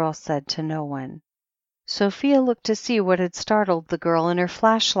 the girl said to no one. Sophia looked to see what had startled the girl, and her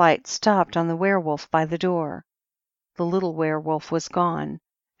flashlight stopped on the werewolf by the door. The little werewolf was gone,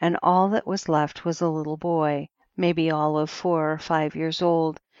 and all that was left was a little boy, maybe all of 4 or 5 years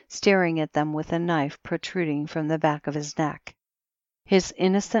old, staring at them with a knife protruding from the back of his neck. His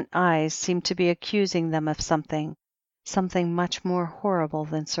innocent eyes seemed to be accusing them of something much more horrible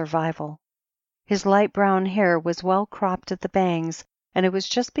than survival. His light brown hair was well cropped at the bangs, and it was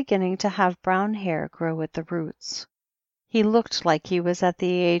just beginning to have brown hair grow at the roots. He looked like he was at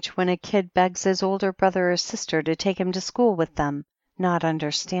the age when a kid begs his older brother or sister to take him to school with them, not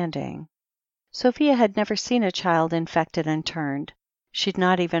understanding. Sophia had never seen a child infected and turned. She'd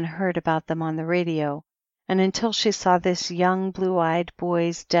not even heard about them on the radio, and until she saw this young blue-eyed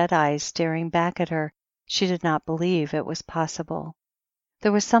boy's dead eyes staring back at her, she did not believe it was possible.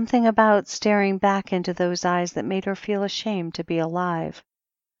 There was something about staring back into those eyes that made her feel ashamed to be alive.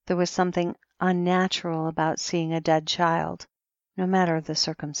 There was something unnatural about seeing a dead child, no matter the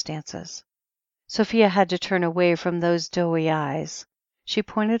circumstances. Sophia had to turn away from those doughy eyes. She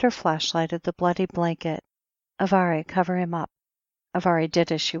pointed her flashlight at the bloody blanket. "Avari, cover him up." Avari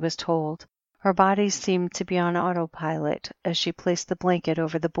did as she was told. Her body seemed to be on autopilot as she placed the blanket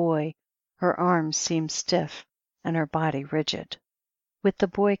over the boy. Her arms seemed stiff and her body rigid. With the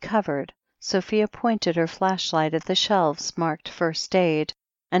boy covered, Sophia pointed her flashlight at the shelves marked First Aid,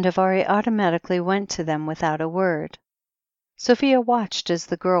 and Avari automatically went to them without a word. Sophia watched as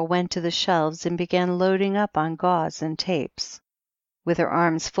the girl went to the shelves and began loading up on gauze and tapes. With her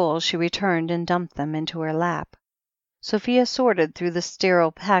arms full, she returned and dumped them into her lap. Sophia sorted through the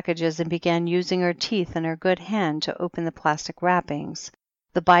sterile packages and began using her teeth and her good hand to open the plastic wrappings.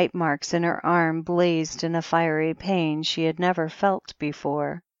 The bite marks in her arm blazed in a fiery pain she had never felt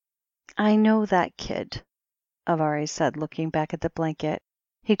before. "I know that kid," Avari said, looking back at the blanket.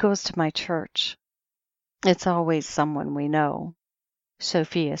 "He goes to my church." "It's always someone we know,"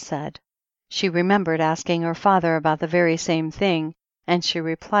 Sophia said. She remembered asking her father about the very same thing, and she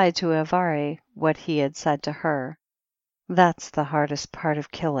replied to Avari what he had said to her. "That's the hardest part of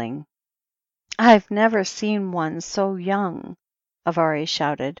killing." "I've never seen one so young," Avari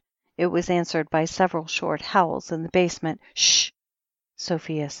shouted. It was answered by several short howls in the basement. "Shh,"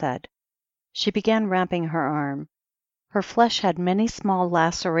 Sophia said. She began wrapping her arm. Her flesh had many small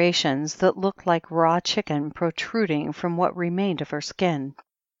lacerations that looked like raw chicken protruding from what remained of her skin.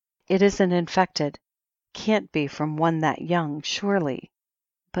 "It isn't infected. Can't be from one that young, surely."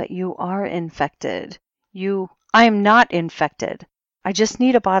 "But you are infected. "I am not infected." I just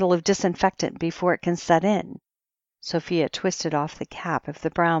need a bottle of disinfectant before it can set in." Sophia twisted off the cap of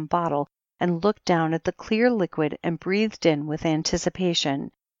the brown bottle and looked down at the clear liquid and breathed in with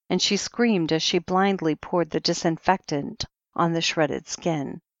anticipation, and she screamed as she blindly poured the disinfectant on the shredded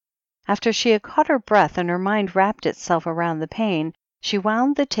skin. After she had caught her breath and her mind wrapped itself around the pain, she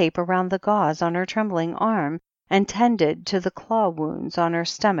wound the tape around the gauze on her trembling arm and tended to the claw wounds on her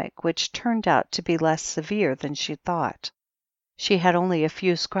stomach, which turned out to be less severe than she thought. She had only a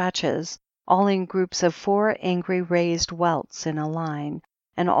few scratches, all in groups of 4 angry raised welts in a line,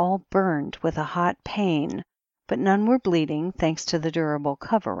 and all burned with a hot pain, but none were bleeding thanks to the durable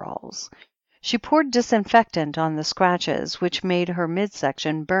coveralls. She poured disinfectant on the scratches, which made her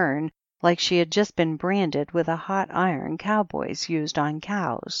midsection burn like she had just been branded with a hot iron cowboys used on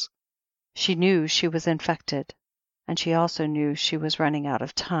cows. She knew she was infected, and she also knew she was running out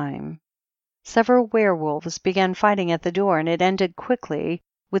of time. Several werewolves began fighting at the door, and it ended quickly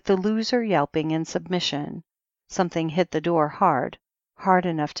with the loser yelping in submission. Something hit the door hard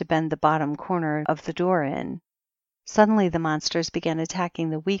enough to bend the bottom corner of the door in. Suddenly the monsters began attacking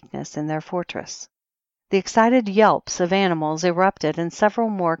the weakness in their fortress. The excited yelps of animals erupted, and several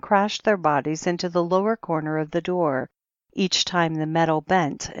more crashed their bodies into the lower corner of the door, each time the metal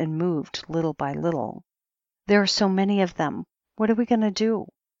bent and moved little by little. "There are so many of them. What are we going to do?"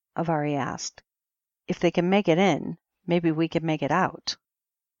 Avari asked. "If they can make it in, maybe we can make it out.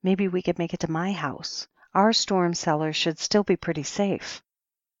 Maybe we could make it to my house. Our storm cellar should still be pretty safe."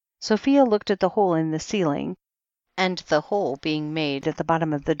 Sophia looked at the hole in the ceiling, and the hole being made at the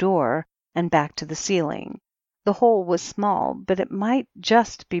bottom of the door, and back to the ceiling. The hole was small, but it might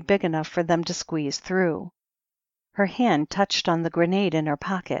just be big enough for them to squeeze through. Her hand touched on the grenade in her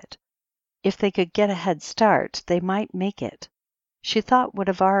pocket. If they could get a head start, they might make it. She thought what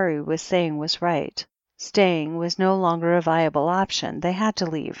Avari was saying was right. Staying was no longer a viable option. They had to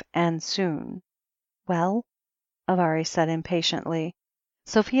leave, and soon. "Well?" Avari said impatiently.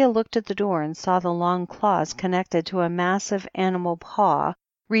 Sophia looked at the door and saw the long claws connected to a massive animal paw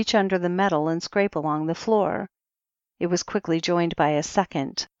reach under the metal and scrape along the floor. It was quickly joined by a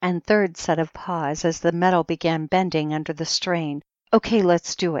second and third set of paws as the metal began bending under the strain. "Okay,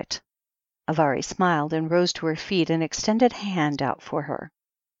 let's do it." Avari smiled and rose to her feet and extended a hand out for her.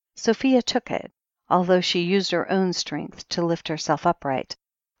 Sophia took it, although she used her own strength to lift herself upright.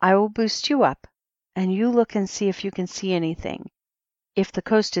 "I will boost you up, and you look and see if you can see anything. If the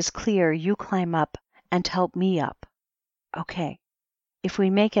coast is clear, you climb up and help me up. Okay. If we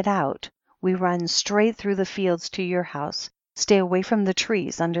make it out, we run straight through the fields to your house. Stay away from the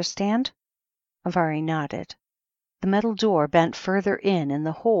trees, understand?" Avari nodded. The metal door bent further in, and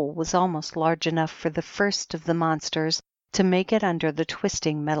the hole was almost large enough for the first of the monsters to make it under the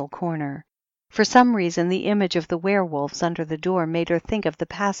twisting metal corner. For some reason, the image of the werewolves under the door made her think of the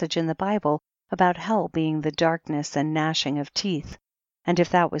passage in the Bible about hell being the darkness and gnashing of teeth. And if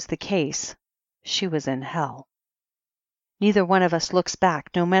that was the case, she was in hell. "Neither one of us looks back,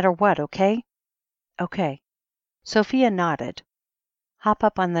 no matter what, okay?" "Okay." Sophia nodded. "Hop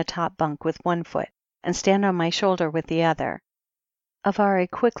up on the top bunk with one foot and stand on my shoulder with the other." Avari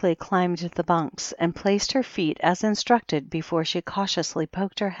quickly climbed the bunks and placed her feet as instructed before she cautiously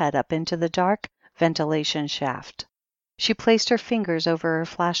poked her head up into the dark ventilation shaft. She placed her fingers over her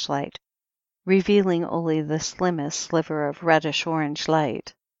flashlight, revealing only the slimmest sliver of reddish-orange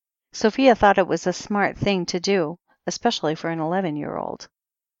light. Sophia thought it was a smart thing to do, especially for an 11-year-old.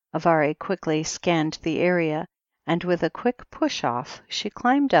 Avari quickly scanned the area, and with a quick push-off, she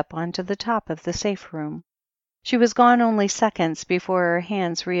climbed up onto the top of the safe room. She was gone only seconds before her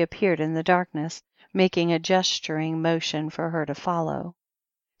hands reappeared in the darkness, making a gesturing motion for her to follow.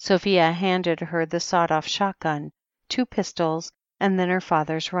 Sophia handed her the sawed-off shotgun, 2 pistols, and then her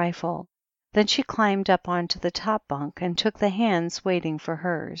father's rifle. Then she climbed up onto the top bunk and took the hands waiting for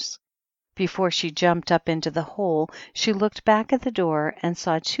hers. Before she jumped up into the hole, she looked back at the door and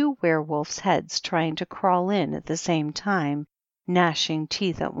saw 2 werewolves' heads trying to crawl in at the same time, gnashing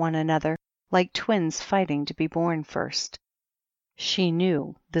teeth at one another like twins fighting to be born first. She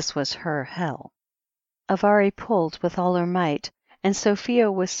knew this was her hell. Avari pulled with all her might, and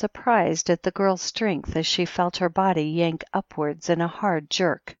Sophia was surprised at the girl's strength as she felt her body yank upwards in a hard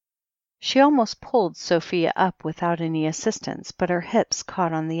jerk. She almost pulled Sophia up without any assistance, but her hips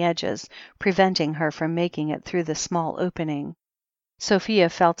caught on the edges, preventing her from making it through the small opening. Sophia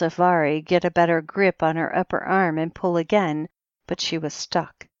felt Avari get a better grip on her upper arm and pull again, but she was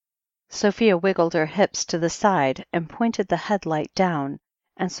stuck. Sophia wiggled her hips to the side and pointed the headlight down,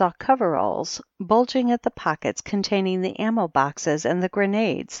 and saw coveralls bulging at the pockets containing the ammo boxes and the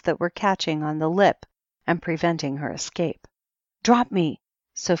grenades that were catching on the lip and preventing her escape. Drop me,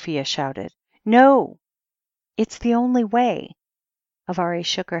 Sophia shouted. No, it's the only way. Avari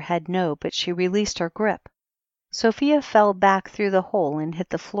shook her head no, but she released her grip. Sophia fell back through the hole and hit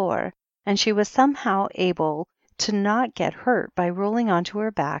the floor, and she was somehow able to not get hurt by rolling onto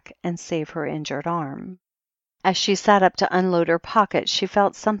her back and save her injured arm. As she sat up to unload her pockets, she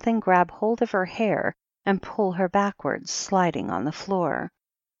felt something grab hold of her hair and pull her backwards, sliding on the floor.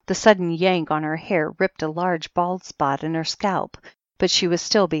 The sudden yank on her hair ripped a large bald spot in her scalp, but she was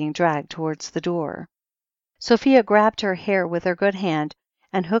still being dragged towards the door. Sophia grabbed her hair with her good hand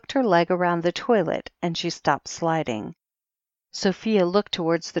and hooked her leg around the toilet, and she stopped sliding. Sophia looked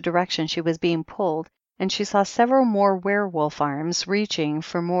towards the direction she was being pulled, and she saw several more werewolf arms reaching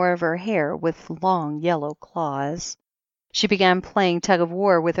for more of her hair with long yellow claws. She began playing tug of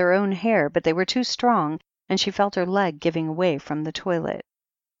war with her own hair, but they were too strong, and she felt her leg giving away from the toilet.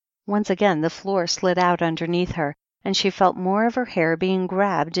 Once again the floor slid out underneath her, and she felt more of her hair being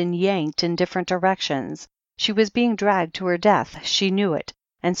grabbed and yanked in different directions. She was being dragged to her death, she knew it,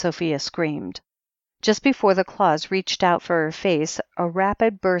 and Sophia screamed. Just before the claws reached out for her face, a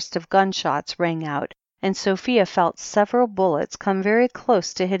rapid burst of gunshots rang out, and Sophia felt several bullets come very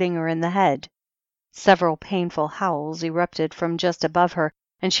close to hitting her in the head. Several painful howls erupted from just above her,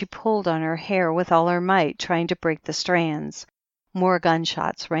 and she pulled on her hair with all her might, trying to break the strands. More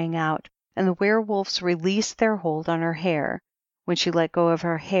gunshots rang out, and the werewolves released their hold on her hair. When she let go of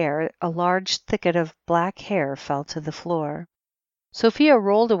her hair, a large thicket of black hair fell to the floor. Sophia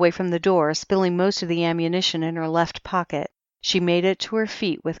rolled away from the door, spilling most of the ammunition in her left pocket. She made it to her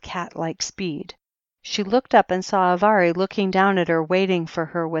feet with cat-like speed. She looked up and saw Avari looking down at her, waiting for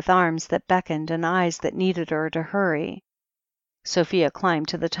her with arms that beckoned and eyes that needed her to hurry. Sophia climbed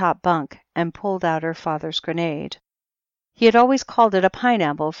to the top bunk and pulled out her father's grenade. He had always called it a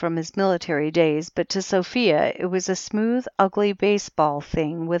pineapple from his military days, but to Sophia it was a smooth, ugly baseball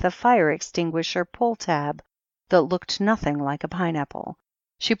thing with a fire extinguisher pull tab that looked nothing like a pineapple.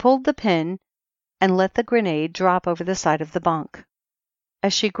 She pulled the pin and let the grenade drop over the side of the bunk.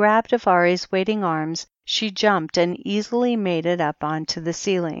 As she grabbed Avari's waiting arms, she jumped and easily made it up onto the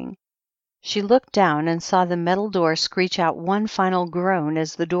ceiling. She looked down and saw the metal door screech out one final groan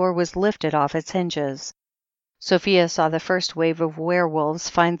as the door was lifted off its hinges. Sophia saw the first wave of werewolves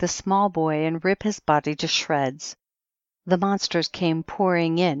find the small boy and rip his body to shreds. The monsters came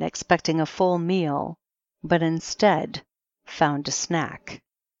pouring in, expecting a full meal, but instead found a snack.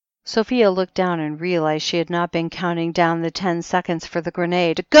 Sophia looked down and realized she had not been counting down the 10 seconds for the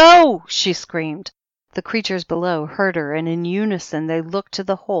grenade. "Go!" she screamed. The creatures below heard her, and in unison they looked to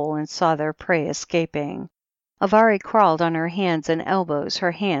the hole and saw their prey escaping. Avari crawled on her hands and elbows.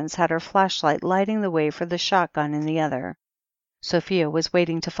 Her hands had her flashlight lighting the way for the shotgun in the other. Sophia was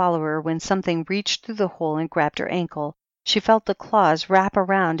waiting to follow her when something reached through the hole and grabbed her ankle. She felt the claws wrap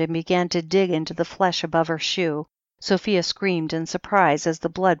around and began to dig into the flesh above her shoe. Sophia screamed in surprise as the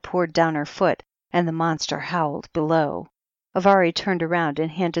blood poured down her foot, and the monster howled below. Avari turned around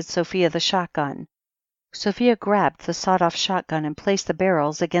and handed Sophia the shotgun. Sophia grabbed the sawed-off shotgun and placed the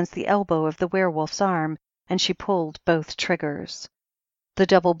barrels against the elbow of the werewolf's arm, and she pulled both triggers. The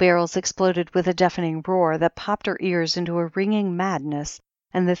double barrels exploded with a deafening roar that popped her ears into a ringing madness,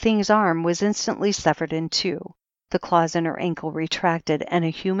 and the thing's arm was instantly severed in two. The claws in her ankle retracted, and a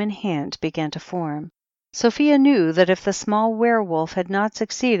human hand began to form. Sophia knew that if the small werewolf had not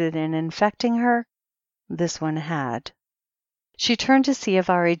succeeded in infecting her, this one had. She turned to see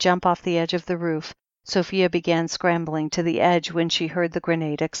Avari jump off the edge of the roof. Sophia began scrambling to the edge when she heard the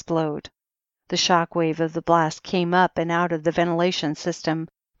grenade explode. The shock wave of the blast came up and out of the ventilation system,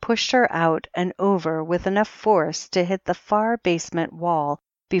 pushed her out and over with enough force to hit the far basement wall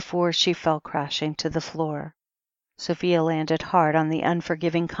before she fell crashing to the floor. Sophia landed hard on the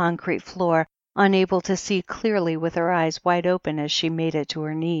unforgiving concrete floor, unable to see clearly with her eyes wide open as she made it to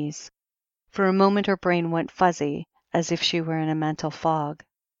her knees. For a moment her brain went fuzzy, as if she were in a mental fog.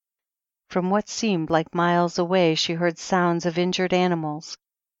 From what seemed like miles away she heard sounds of injured animals,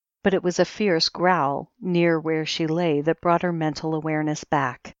 but it was a fierce growl near where she lay that brought her mental awareness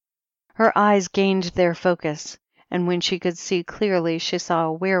back. Her eyes gained their focus, and when she could see clearly she saw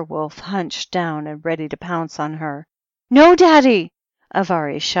a werewolf hunched down and ready to pounce on her. "No, Daddy!"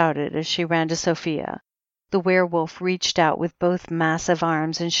 Avari shouted as she ran to Sophia. The werewolf reached out with both massive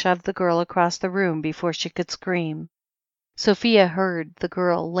arms and shoved the girl across the room before she could scream. Sophia heard the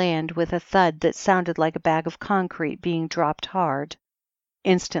girl land with a thud that sounded like a bag of concrete being dropped hard.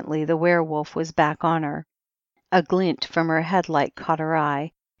 Instantly the werewolf was back on her. A glint from her headlight caught her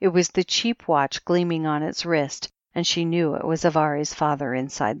eye. It was the cheap watch gleaming on its wrist, and she knew it was Avari's father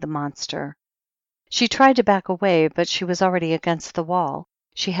inside the monster. She tried to back away, but she was already against the wall.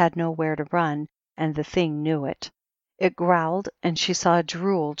 She had nowhere to run, and the thing knew it. It growled, and she saw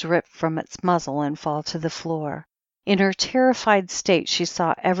drool drip from its muzzle and fall to the floor. In her terrified state, she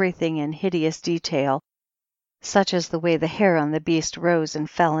saw everything in hideous detail, such as the way the hair on the beast rose and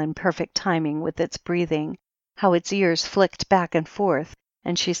fell in perfect timing with its breathing, how its ears flicked back and forth,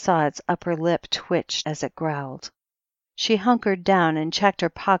 and she saw its upper lip twitch as it growled. She hunkered down and checked her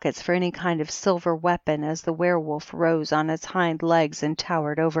pockets for any kind of silver weapon as the werewolf rose on its hind legs and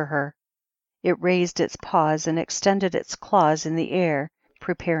towered over her. It raised its paws and extended its claws in the air,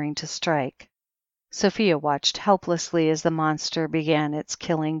 preparing to strike. Sophia watched helplessly as the monster began its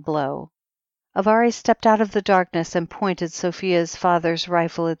killing blow. Avari stepped out of the darkness and pointed Sophia's father's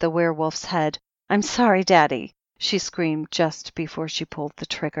rifle at the werewolf's head. "I'm sorry, Daddy," she screamed just before she pulled the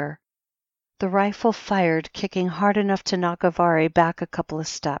trigger. The rifle fired, kicking hard enough to knock Avari back a couple of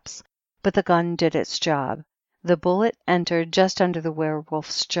steps, but the gun did its job. The bullet entered just under the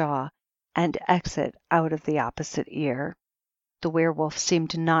werewolf's jaw and exited out of the opposite ear. The werewolf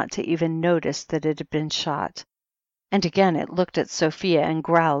seemed not to even notice that it had been shot. And again it looked at Sophia and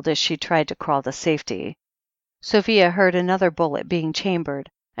growled as she tried to crawl to safety. Sophia heard another bullet being chambered,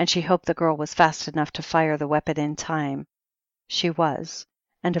 and she hoped the girl was fast enough to fire the weapon in time. She was,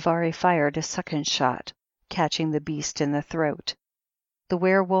 and Avari fired a second shot, catching the beast in the throat. The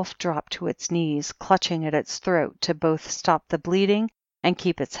werewolf dropped to its knees, clutching at its throat to both stop the bleeding and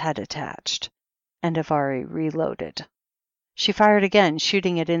keep its head attached, and Avari reloaded. She fired again,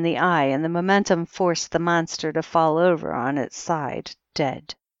 shooting it in the eye, and the momentum forced the monster to fall over on its side,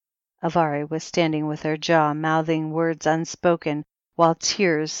 dead. Avari was standing with her jaw mouthing words unspoken, while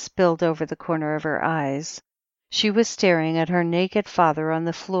tears spilled over the corner of her eyes. She was staring at her naked father on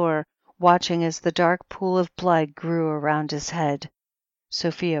the floor, watching as the dark pool of blood grew around his head.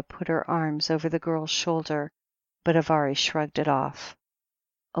 Sophia put her arms over the girl's shoulder, but Avari shrugged it off.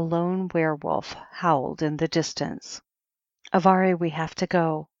 A lone werewolf howled in the distance. "Avari, we have to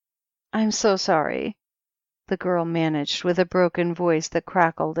go." "I'm so sorry," the girl managed with a broken voice that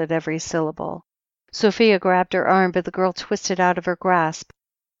crackled at every syllable. Sophia grabbed her arm, but the girl twisted out of her grasp.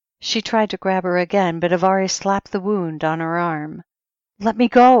 She tried to grab her again, but Avari slapped the wound on her arm. "Let me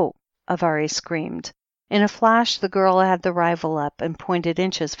go!" Avari screamed. In a flash, the girl had the rifle up and pointed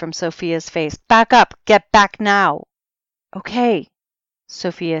inches from Sophia's face. "Back up! Get back now!" "Okay,"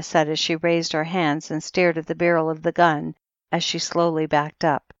 Sophia said as she raised her hands and stared at the barrel of the gun as she slowly backed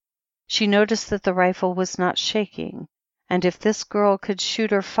up. She noticed that the rifle was not shaking, and if this girl could shoot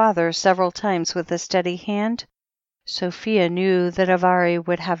her father several times with a steady hand, Sophia knew that Avari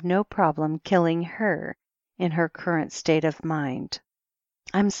would have no problem killing her in her current state of mind.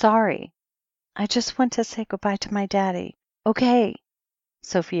 "I'm sorry. I just want to say goodbye to my daddy." "Okay,"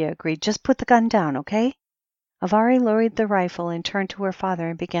 Sophia agreed. "Just put the gun down, okay?" Avari lowered the rifle and turned to her father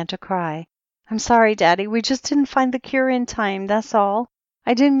and began to cry. "I'm sorry, Daddy. We just didn't find the cure in time, that's all.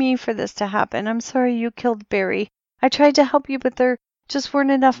 I didn't mean for this to happen. I'm sorry you killed Barry. I tried to help you, but there just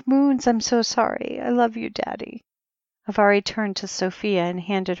weren't enough moons. I'm so sorry. I love you, Daddy." Avari turned to Sophia and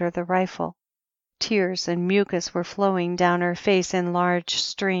handed her the rifle. Tears and mucus were flowing down her face in large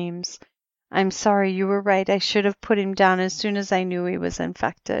streams. "I'm sorry, you were right. I should have put him down as soon as I knew he was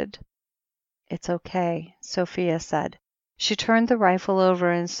infected." "It's okay," Sophia said. She turned the rifle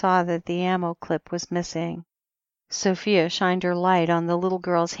over and saw that the ammo clip was missing. Sophia shined her light on the little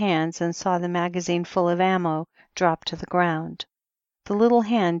girl's hands and saw the magazine full of ammo drop to the ground. The little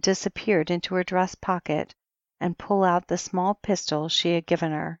hand disappeared into her dress pocket and pulled out the small pistol she had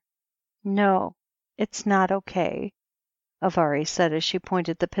given her. "No, it's not okay," Avari said as she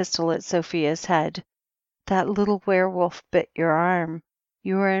pointed the pistol at Sophia's head. "That little werewolf bit your arm.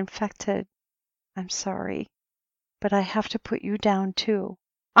 You were infected. I'm sorry, but I have to put you down too."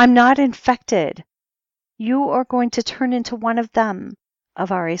 "I'm not infected." "You are going to turn into one of them,"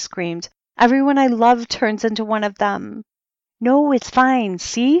 Avari screamed. "Everyone I love turns into one of them." "No, it's fine,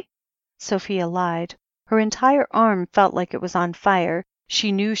 see?" Sophia lied. Her entire arm felt like it was on fire.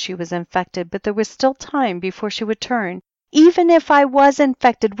 She knew she was infected, but there was still time before she would turn. "Even if I was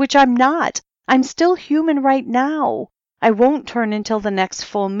infected, which I'm not, I'm still human right now. I won't turn until the next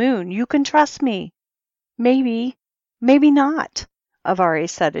full moon. You can trust me." Maybe not," Avari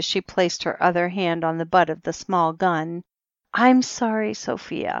said as she placed her other hand on the butt of the small gun. "I'm sorry,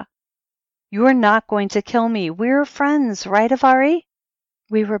 Sophia." "You're not going to kill me. We're friends, right, Avari?"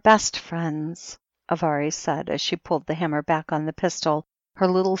 "We were best friends," Avari said as she pulled the hammer back on the pistol. Her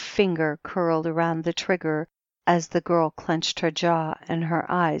little finger curled around the trigger as the girl clenched her jaw and her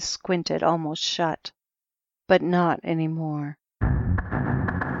eyes squinted almost shut. "But not anymore."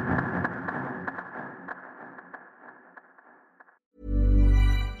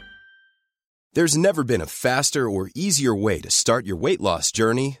 There's never been a faster or easier way to start your weight loss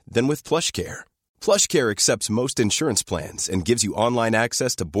journey than with PlushCare. PlushCare accepts most insurance plans and gives you online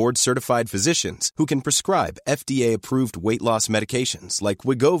access to board-certified physicians who can prescribe FDA-approved weight loss medications like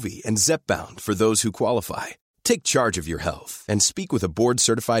Wegovy and Zepbound for those who qualify. Take charge of your health and speak with a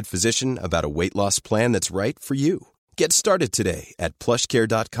board-certified physician about a weight loss plan that's right for you. Get started today at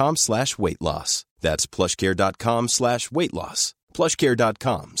plushcare.com/weight loss. That's plushcare.com/weight loss.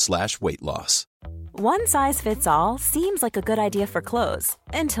 plushcare.com/weight loss. One size fits all seems like a good idea for clothes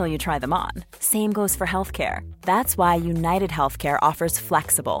until you try them on. Same goes for healthcare. That's why United Healthcare offers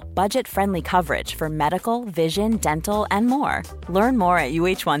flexible, budget-friendly coverage for medical, vision, dental, and more. Learn more at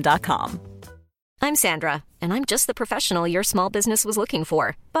uh1.com. I'm Sandra, and I'm just the professional your small business was looking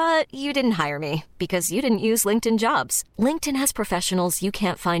for. But you didn't hire me because you didn't use LinkedIn Jobs. LinkedIn has professionals you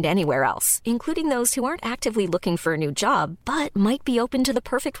can't find anywhere else, including those who aren't actively looking for a new job, but might be open to the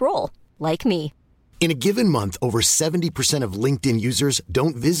perfect role, like me. In a given month, over 70% of LinkedIn users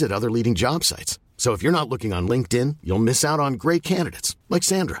don't visit other leading job sites. So if you're not looking on LinkedIn, you'll miss out on great candidates like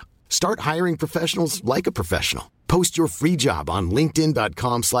Sandra. Start hiring professionals like a professional. Post your free job on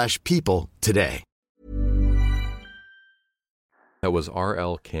linkedin.com/people today. That was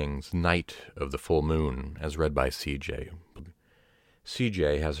R.L. King's Night of the Full Moon, as read by C.J.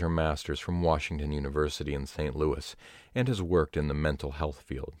 C.J. has her master's from Washington University in St. Louis and has worked in the mental health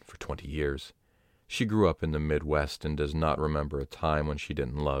field for 20 years. She grew up in the Midwest and does not remember a time when she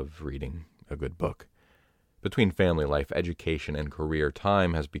didn't love reading a good book. Between family life, education, and career,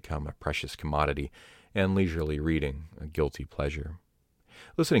 time has become a precious commodity, and leisurely reading a guilty pleasure.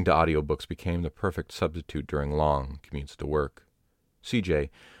 Listening to audiobooks became the perfect substitute during long commutes to work. CJ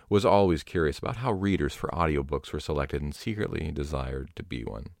was always curious about how readers for audiobooks were selected and secretly desired to be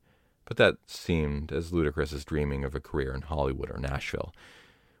one. But that seemed as ludicrous as dreaming of a career in Hollywood or Nashville.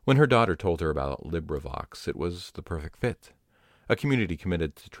 When her daughter told her about LibriVox, it was the perfect fit. A community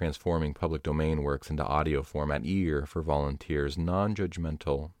committed to transforming public domain works into audio format, eager for volunteers,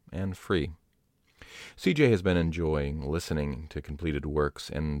 non-judgmental, and free. CJ has been enjoying listening to completed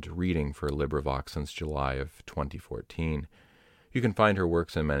works and reading for LibriVox since July of 2014. You can find her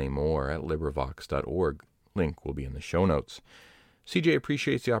works and many more at LibriVox.org. Link will be in the show notes. CJ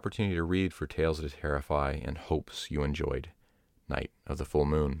appreciates the opportunity to read for Tales to Terrify and hopes you enjoyed Night of the Full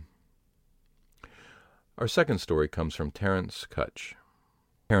Moon. Our second story comes from Terence Kuch.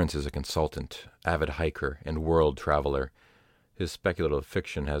 Terence is a consultant, avid hiker, and world traveler. His speculative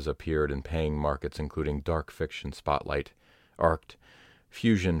fiction has appeared in paying markets including Dark Fiction Spotlight, Arced,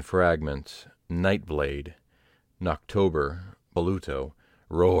 Fusion Fragment, Nightblade, Noctober, Baluto,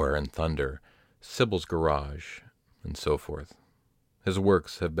 Roar and Thunder, Sybil's Garage, and so forth. His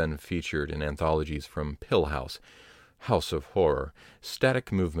works have been featured in anthologies from Pill House, House of Horror,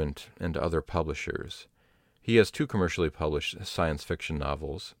 Static Movement, and other publishers. He has 2 commercially published science fiction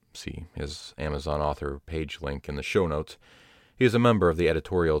novels. See his Amazon author page link in the show notes. He is a member of the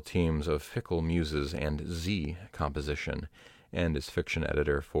editorial teams of Fickle Muses and Z Composition, and is fiction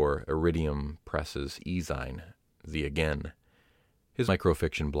editor for Iridium Press's e-zine, The Again. His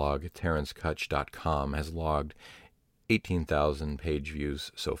microfiction blog, terencekuch.com, has logged 18,000 page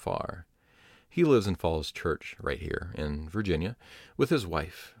views so far. He lives in Falls Church, right here in Virginia, with his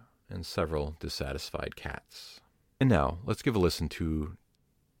wife and several dissatisfied cats. And now, let's give a listen to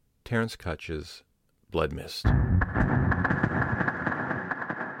Terence Kuch's Blood Mist.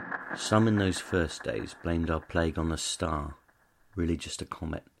 Some in those first days blamed our plague on the star, really just a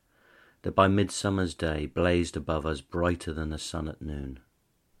comet, that by midsummer's day blazed above us brighter than the sun at noon.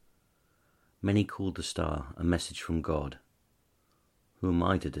 Many called the star a message from God. Who am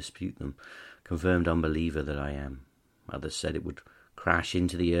I to dispute them, confirmed unbeliever that I am? Others said it would crash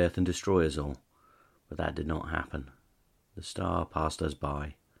into the earth and destroy us all, but that did not happen. The star passed us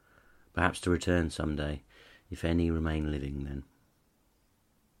by, perhaps to return some day, if any remain living then.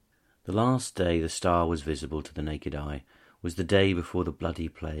 The last day the star was visible to the naked eye was the day before the bloody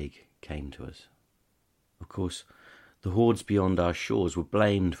plague came to us. Of course, the hordes beyond our shores were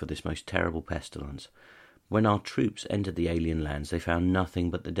blamed for this most terrible pestilence. When our troops entered the alien lands, they found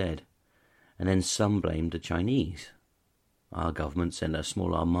nothing but the dead, and then some blamed the Chinese. Our government sent a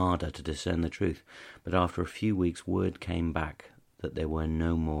small armada to discern the truth, but after a few weeks word came back that there were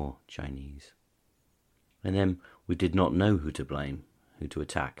no more Chinese. And then we did not know who to blame, who to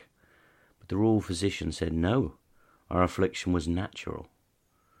attack. But the royal physician said no, our affliction was natural,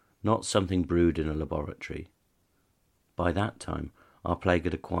 not something brewed in a laboratory. By that time our plague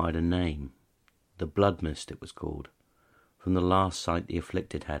had acquired a name. The blood mist it was called, from the last sight the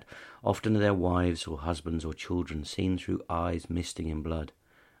afflicted had, often of their wives or husbands or children, seen through eyes misting in blood,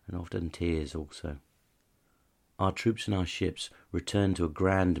 and often tears also. Our troops and our ships returned to a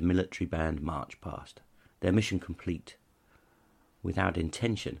grand military band march past, their mission complete. Without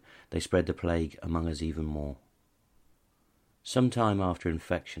intention, they spread the plague among us even more. Some time after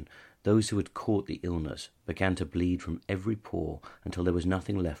infection, those who had caught the illness began to bleed from every pore until there was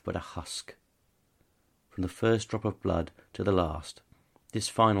nothing left but a husk. From the first drop of blood to the last, this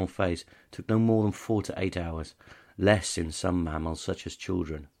final phase took no more than 4 to 8 hours, less in some mammals such as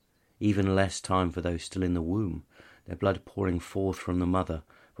children, even less time for those still in the womb, their blood pouring forth from the mother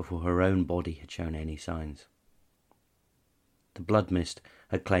before her own body had shown any signs. The blood mist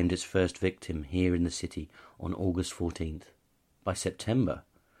had claimed its first victim here in the city on August 14th. By September,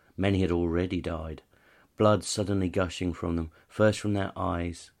 many had already died, blood suddenly gushing from them, first from their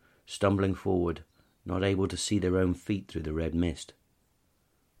eyes, stumbling forward, not able to see their own feet through the red mist.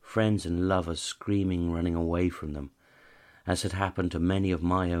 Friends and lovers screaming, running away from them, as had happened to many of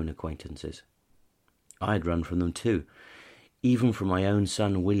my own acquaintances. I had run from them too, even from my own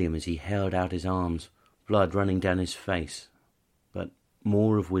son William as he held out his arms, blood running down his face. But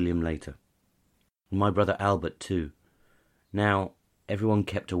more of William later. And my brother Albert too. Now everyone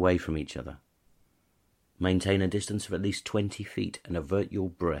kept away from each other. Maintain a distance of at least 20 feet and avert your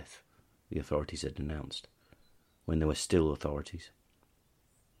breath, the authorities had announced, when there were still authorities.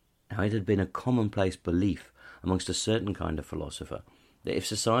 Now it had been a commonplace belief amongst a certain kind of philosopher that if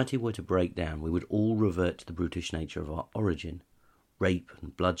society were to break down, we would all revert to the brutish nature of our origin, rape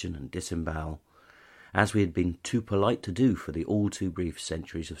and bludgeon and disembowel, as we had been too polite to do for the all too brief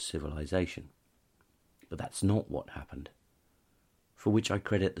centuries of civilization. But that's not what happened, for which I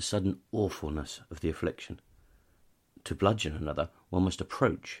credit the sudden awfulness of the affliction. To bludgeon another, one must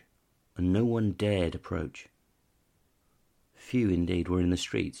approach, and no one dared approach. Few indeed were in the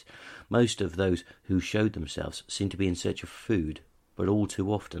streets. Most of those who showed themselves seemed to be in search of food, but all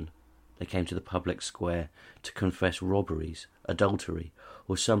too often they came to the public square to confess robberies, adultery,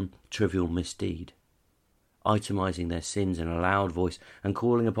 or some trivial misdeed, itemizing their sins in a loud voice and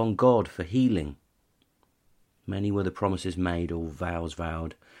calling upon God for healing. Many were the promises made or vows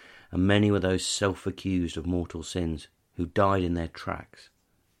vowed, and many were those self-accused of mortal sins who died in their tracks,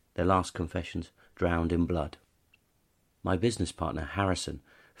 their last confessions drowned in blood. My business partner, Harrison,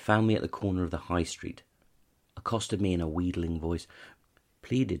 found me at the corner of the High Street, accosted me in a wheedling voice,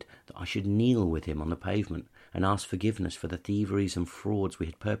 pleaded that I should kneel with him on the pavement and ask forgiveness for the thieveries and frauds we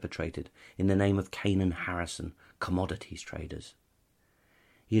had perpetrated in the name of Canaan Harrison, commodities traders.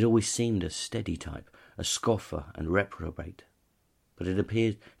 He had always seemed a steady type, a scoffer and reprobate, but it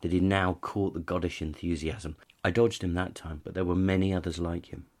appeared that he now caught the goddish enthusiasm. I dodged him that time, but there were many others like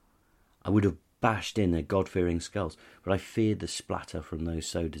him. I would have bashed in their God-fearing skulls, but I feared the splatter from those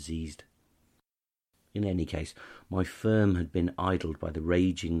so diseased. In any case, my firm had been idled by the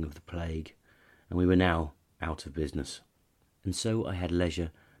raging of the plague, and we were now out of business, and so I had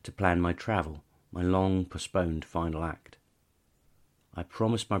leisure to plan my travel, my long-postponed final act. I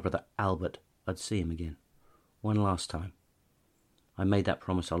promised my brother Albert I'd see him again, one last time. I made that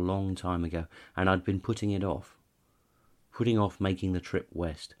promise a long time ago, and I'd been putting off making the trip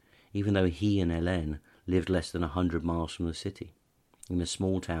west, even though he and Hélène lived less than 100 miles from the city, in a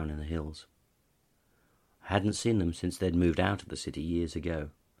small town in the hills. I hadn't seen them since they'd moved out of the city years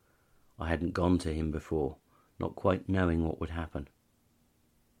ago. I hadn't gone to him before, not quite knowing what would happen.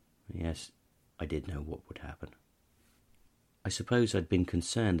 Yes, I did know what would happen. I suppose I'd been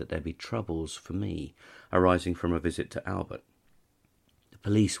concerned that there'd be troubles for me arising from a visit to Albert. The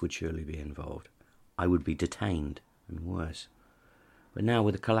police would surely be involved. I would be detained, and worse. But now,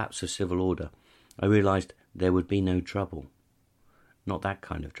 with the collapse of civil order, I realized there would be no trouble. Not that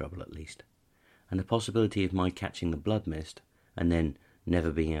kind of trouble, at least. And the possibility of my catching the blood mist, and then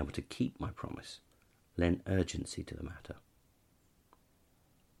never being able to keep my promise, lent urgency to the matter.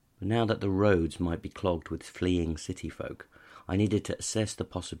 But now that the roads might be clogged with fleeing city folk, I needed to assess the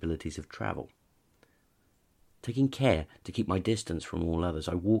possibilities of travel. Taking care to keep my distance from all others,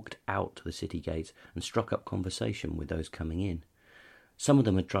 I walked out to the city gates and struck up conversation with those coming in. Some of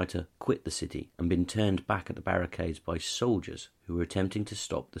them had tried to quit the city and been turned back at the barricades by soldiers who were attempting to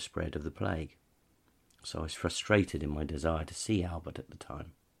stop the spread of the plague. So I was frustrated in my desire to see Albert at the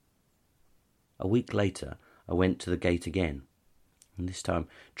time. A week later, I went to the gate again, and this time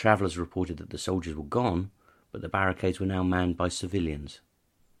travellers reported that the soldiers were gone, but the barricades were now manned by civilians.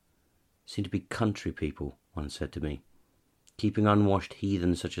 Seemed to be country people, one said to me, keeping unwashed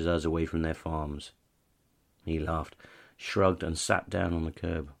heathen such as us away from their farms. He laughed, shrugged, and sat down on the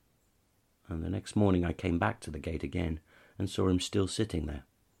curb. And the next morning I came back to the gate again and saw him still sitting there.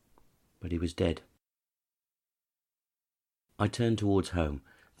 But he was dead. I turned towards home,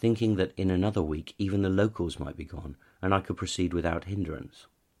 thinking that in another week even the locals might be gone and I could proceed without hindrance.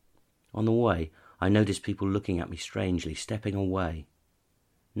 On the way, I noticed people looking at me strangely, stepping away.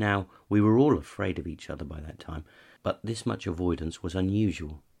 Now, we were all afraid of each other by that time, but this much avoidance was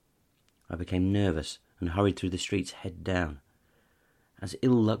unusual. I became nervous and hurried through the streets head down. As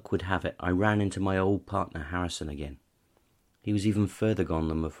ill luck would have it, I ran into my old partner Harrison again. He was even further gone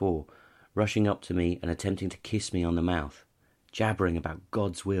than before, rushing up to me and attempting to kiss me on the mouth, jabbering about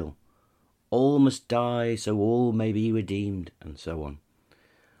God's will. All must die so all may be redeemed, and so on.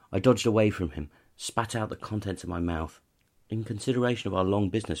 I dodged away from him, spat out the contents of my mouth. In consideration of our long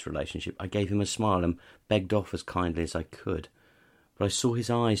business relationship, I gave him a smile and begged off as kindly as I could, but I saw his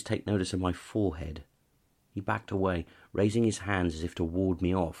eyes take notice of my forehead. He backed away, raising his hands as if to ward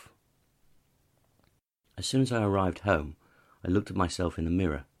me off. As soon as I arrived home, I looked at myself in the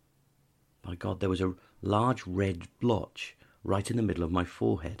mirror. By God, there was a large red blotch right in the middle of my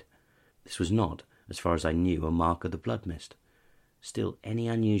forehead. This was not, as far as I knew, a mark of the blood mist. Still, any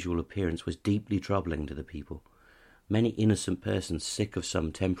unusual appearance was deeply troubling to the people. Many innocent persons sick of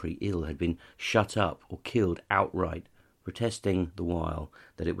some temporary ill had been shut up or killed outright, protesting the while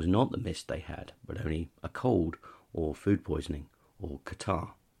that it was not the mist they had, but only a cold or food poisoning or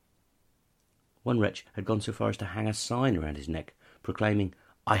catarrh. One wretch had gone so far as to hang a sign around his neck, proclaiming,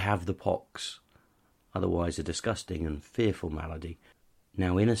 "I have the pox," otherwise a disgusting and fearful malady,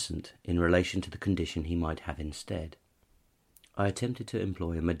 now innocent in relation to the condition he might have instead. I attempted to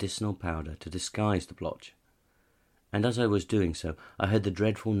employ a medicinal powder to disguise the blotch, and as I was doing so, I heard the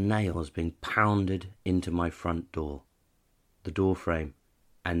dreadful nails being pounded into my front door, the door frame,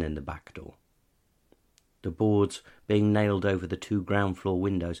 and then the back door. The boards being nailed over the 2 ground floor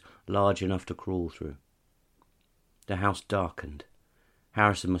windows large enough to crawl through. The house darkened.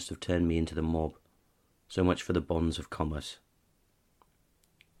 Harrison must have turned me into the mob. So much for the bonds of commerce.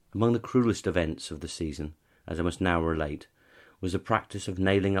 Among the cruellest events of the season, as I must now relate, was the practice of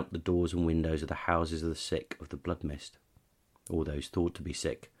nailing up the doors and windows of the houses of the sick of the blood mist, or those thought to be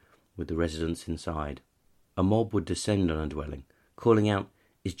sick, with the residents inside. A mob would descend on a dwelling, calling out,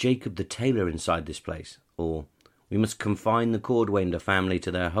 "Is Jacob the tailor inside this place?" or "We must confine the Cordwainer family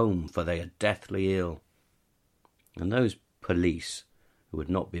to their home, for they are deathly ill." And those police, who had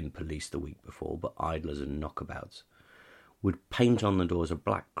not been police the week before, but idlers and knockabouts, would paint on the doors a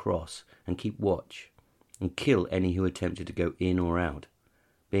black cross and keep watch, and kill any who attempted to go in or out,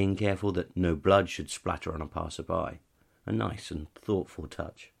 being careful that no blood should splatter on a passer-by, a nice and thoughtful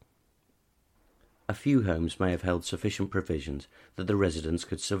touch. A few homes may have held sufficient provisions that the residents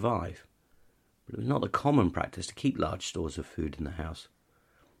could survive, but it was not the common practice to keep large stores of food in the house,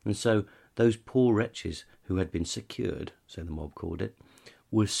 and so those poor wretches who had been secured, so the mob called it,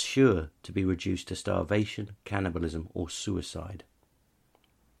 were sure to be reduced to starvation, cannibalism, or suicide.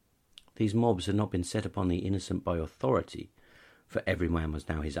 These mobs had not been set upon the innocent by authority, for every man was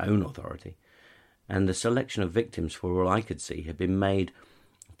now his own authority, and the selection of victims, for all I could see, had been made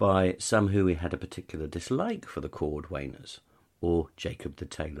by some who had a particular dislike for the Cordwainers, or Jacob the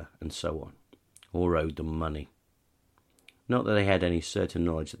tailor, and so on, or owed them money. Not that they had any certain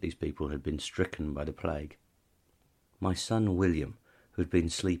knowledge that these people had been stricken by the plague. My son William, who had been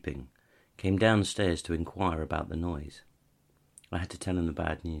sleeping, came downstairs to inquire about the noise. I had to tell him the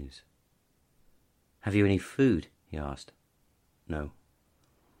bad news. "Have you any food?" he asked. "No."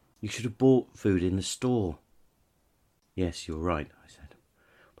 "You should have bought food in the store." "Yes, you're right," I said.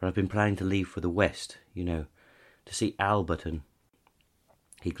 "But I've been planning to leave for the West, to see Albert and—"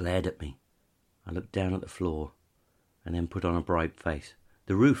 He glared at me. I looked down at the floor, and then put on a bright face.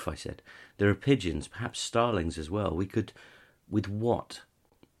 "The roof," I said. "There are pigeons, perhaps starlings as well. We could—" "With what?"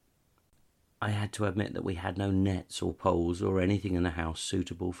 I had to admit that we had no nets or poles or anything in the house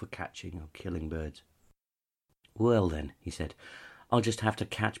suitable for catching or killing birds. "Well then," he said, "I'll just have to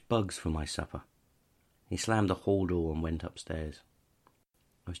catch bugs for my supper." He slammed the hall door and went upstairs.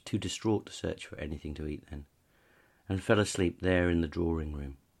 I was too distraught to search for anything to eat then, and fell asleep there in the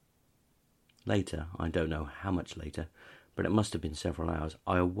drawing-room. Later, I don't know how much later, but it must have been several hours,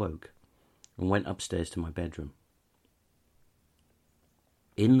 I awoke and went upstairs to my bedroom.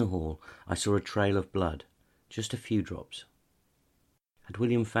 In the hall, I saw a trail of blood, just a few drops. Had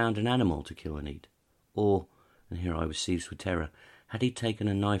William found an animal to kill and eat? Or, and here I was seized with terror, had he taken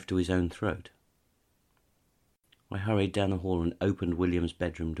a knife to his own throat? I hurried down the hall and opened William's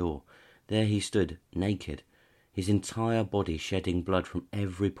bedroom door. There he stood, naked, his entire body shedding blood from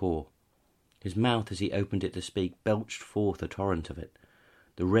every pore. His mouth, as he opened it to speak, belched forth a torrent of it.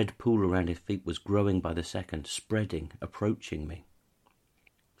 The red pool around his feet was growing by the second, spreading, approaching me.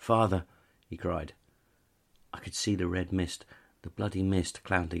 "Father," he cried. I could see the red mist, the bloody mist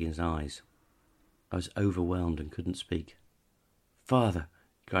clouding his eyes. I was overwhelmed and couldn't speak. "Father!"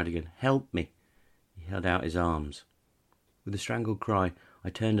 he cried again. "Help me!" He held out his arms. With a strangled cry, I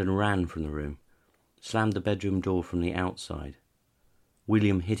turned and ran from the room, slammed the bedroom door from the outside.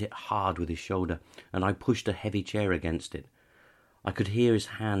 William hit it hard with his shoulder, and I pushed a heavy chair against it. I could hear his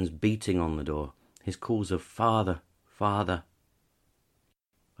hands beating on the door, his calls of "Father, Father."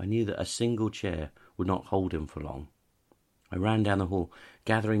 I knew that a single chair would not hold him for long. I ran down the hall,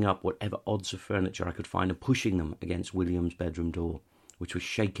 gathering up whatever odds of furniture I could find and pushing them against William's bedroom door, which was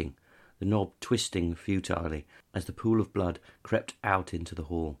shaking, the knob twisting futilely as the pool of blood crept out into the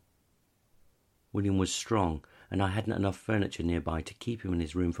hall. William was strong, and I hadn't enough furniture nearby to keep him in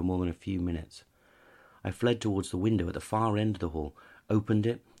his room for more than a few minutes. I fled towards the window at the far end of the hall, opened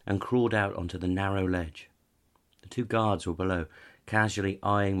it, and crawled out onto the narrow ledge. The 2 guards were below, casually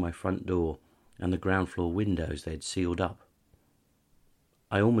eyeing my front door and the ground floor windows they had sealed up.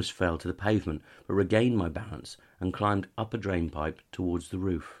 I almost fell to the pavement, but regained my balance and climbed up a drain pipe towards the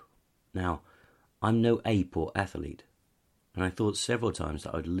roof. Now, I'm no ape or athlete, and I thought several times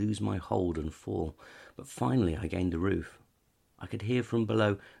that I would lose my hold and fall, but finally I gained the roof. I could hear from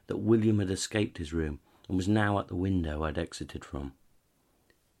below that William had escaped his room and was now at the window I'd exited from.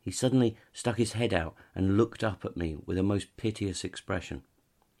 He suddenly stuck his head out and looked up at me with a most piteous expression.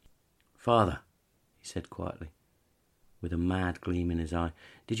 "Father," he said quietly, with a mad gleam in his eye,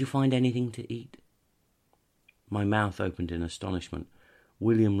 "did you find anything to eat?" My mouth opened in astonishment.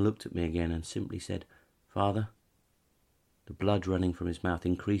 William looked at me again and simply said, "Father." The blood running from his mouth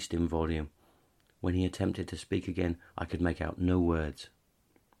increased in volume. When he attempted to speak again, I could make out no words.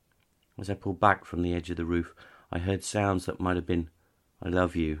 As I pulled back from the edge of the roof, I heard sounds that might have been, "I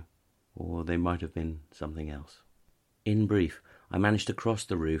love you," or they might have been something else. In brief, I managed to cross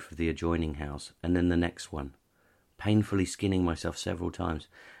the roof of the adjoining house and then the next one, painfully skinning myself several times,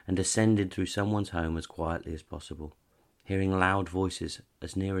 and descended through someone's home as quietly as possible, hearing loud voices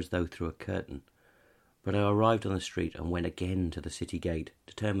as near as though through a curtain. But I arrived on the street and went again to the city gate,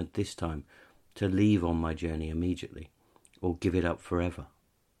 determined this time to leave on my journey immediately, or give it up forever.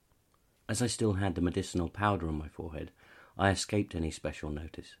 As I still had the medicinal powder on my forehead, I escaped any special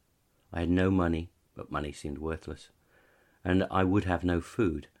notice. I had no money, but money seemed worthless, and I would have no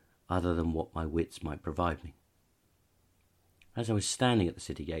food other than what my wits might provide me. As I was standing at the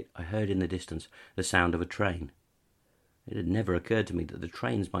city gate, I heard in the distance the sound of a train. It had never occurred to me that the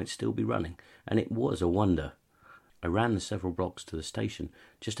trains might still be running, and it was a wonder. I ran the several blocks to the station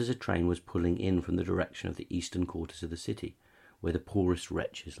just as a train was pulling in from the direction of the eastern quarters of the city, where the poorest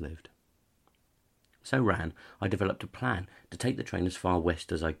wretches lived. So ran, I developed a plan to take the train as far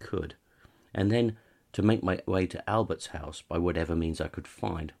west as I could, and then to make my way to Albert's house by whatever means I could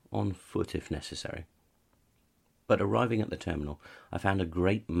find, on foot if necessary. But arriving at the terminal, I found a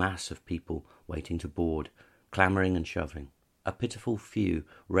great mass of people waiting to board, clamouring and shoving. A pitiful few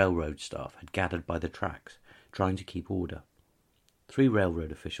railroad staff had gathered by the tracks, trying to keep order. 3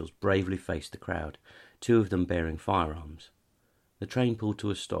 railroad officials bravely faced the crowd, 2 of them bearing firearms. The train pulled to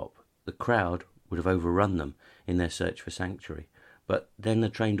a stop. The crowd would have overrun them in their search for sanctuary, but then the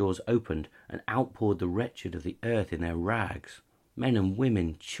train doors opened and out poured the wretched of the earth in their rags, men and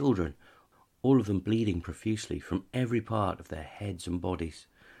women, children, all of them bleeding profusely from every part of their heads and bodies,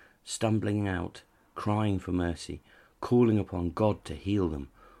 stumbling out, crying for mercy, calling upon God to heal them,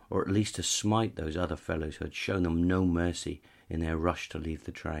 or at least to smite those other fellows who had shown them no mercy in their rush to leave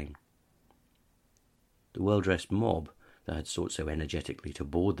the train. The well-dressed mob that had sought so energetically to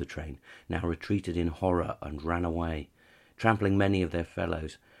board the train now retreated in horror and ran away, trampling many of their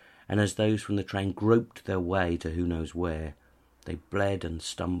fellows, and as those from the train groped their way to who knows where, they bled and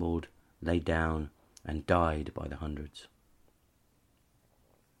stumbled, lay down, and died by the hundreds.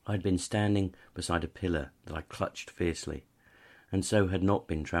 I had been standing beside a pillar that I clutched fiercely, and so had not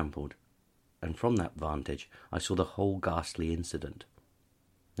been trampled, and from that vantage I saw the whole ghastly incident.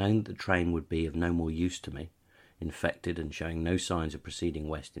 Knowing that the train would be of no more use to me, infected and showing no signs of proceeding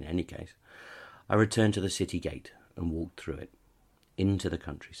west in any case, I returned to the city gate and walked through it, into the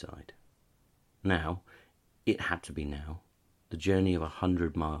countryside. Now, it had to be now, the journey of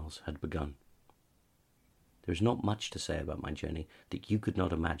 100 miles had begun. There is not much to say about my journey that you could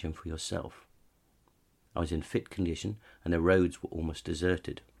not imagine for yourself. I was in fit condition, and the roads were almost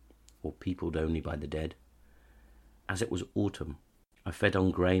deserted, or peopled only by the dead. As it was autumn, I fed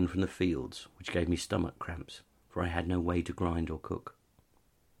on grain from the fields, which gave me stomach cramps, for I had no way to grind or cook.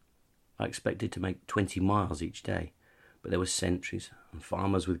 I expected to make 20 miles each day, but there were sentries, and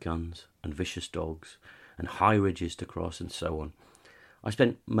farmers with guns, and vicious dogs, and high ridges to cross, and so on. I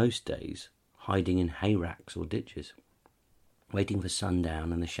spent most days hiding in hay racks or ditches. waiting for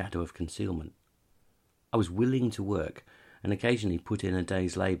sundown and the shadow of concealment. I was willing to work and occasionally put in a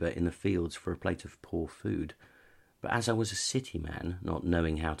day's labour in the fields for a plate of poor food, but as I was a city man, not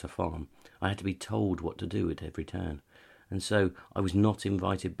knowing how to farm, I had to be told what to do at every turn, and so I was not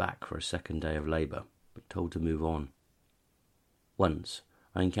invited back for a second day of labour, but told to move on. Once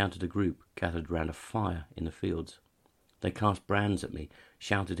I encountered a group gathered round a fire in the fields. They cast brands at me,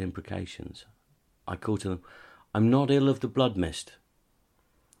 shouted imprecations. I called to them, "I'm not ill of the blood mist."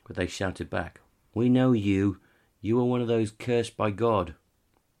 But they shouted back, "We know you. You are one of those cursed by God."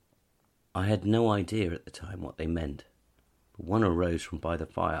 I had no idea at the time what they meant, but one arose from by the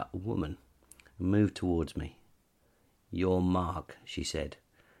fire, a woman, and moved towards me. "Your mark," she said.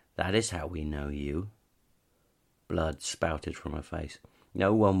 "That is how we know you." Blood spouted from her face.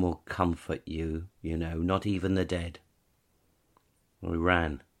 "No one will comfort you, you know, not even the dead." I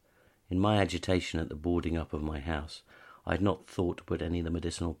ran. In my agitation at the boarding up of my house, I had not thought to put any of the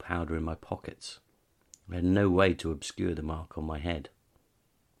medicinal powder in my pockets. I had no way to obscure the mark on my head.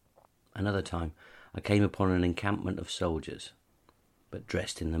 Another time I came upon an encampment of soldiers, but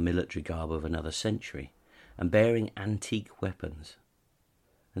dressed in the military garb of another century, and bearing antique weapons.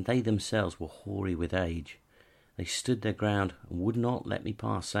 And they themselves were hoary with age. They stood their ground and would not let me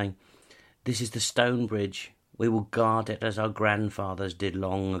pass, saying, "This is the stone bridge. We will guard it as our grandfathers did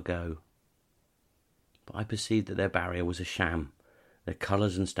long ago." But I perceived that their barrier was a sham, their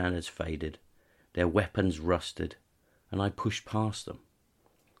colours and standards faded, their weapons rusted, and I pushed past them.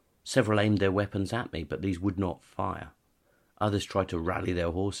 Several aimed their weapons at me, but these would not fire. Others tried to rally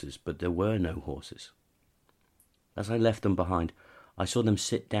their horses, but there were no horses. As I left them behind, I saw them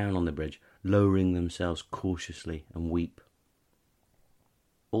sit down on the bridge, lowering themselves cautiously, and weep.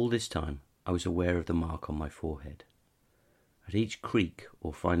 All this time I was aware of the mark on my forehead. At each creak,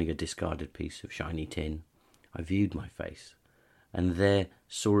 or finding a discarded piece of shiny tin, I viewed my face, and there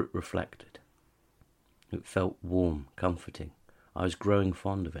saw it reflected. It felt warm, comforting. I was growing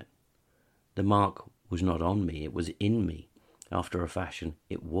fond of it. The mark was not on me, it was in me. After a fashion,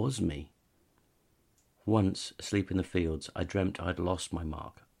 it was me. Once, asleep in the fields, I dreamt I had lost my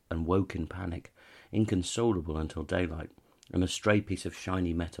mark, and woke in panic, inconsolable until daylight, and a stray piece of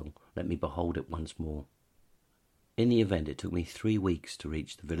shiny metal let me behold it once more. In the event, it took me 3 weeks to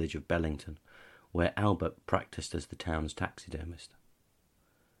reach the village of Bellington, where Albert practised as the town's taxidermist.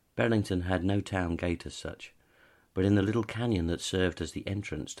 Bellington had no town gate as such, but in the little canyon that served as the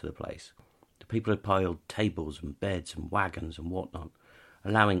entrance to the place, the people had piled tables and beds and wagons and whatnot,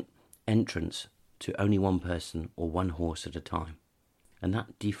 allowing entrance to only one person or one horse at a time, and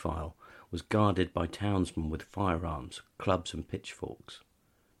that defile was guarded by townsmen with firearms, clubs and pitchforks.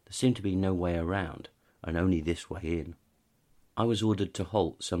 There seemed to be no way around, and only this way in. I was ordered to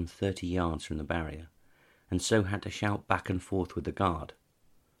halt some 30 yards from the barrier, and so had to shout back and forth with the guard.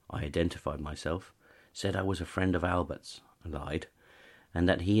 I identified myself, said I was a friend of Albert's, I lied, and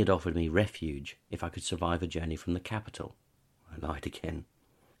that he had offered me refuge if I could survive a journey from the capital. I lied again.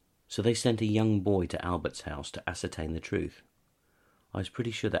 So they sent a young boy to Albert's house to ascertain the truth. I was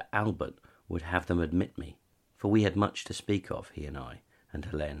pretty sure that Albert would have them admit me, for we had much to speak of, he and I, and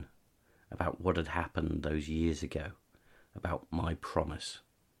Helene, about what had happened those years ago, about my promise.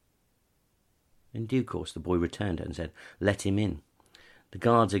 In due course the boy returned and said, "Let him in." The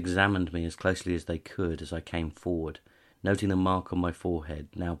guards examined me as closely as they could as I came forward, noting the mark on my forehead,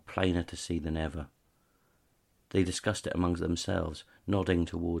 now plainer to see than ever. They discussed it amongst themselves, nodding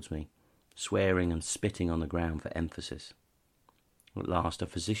towards me, swearing and spitting on the ground for emphasis. At last a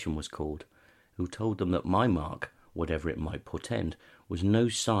physician was called, who told them that my mark, whatever it might portend, was no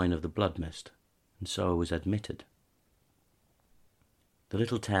sign of the blood mist, and so I was admitted. The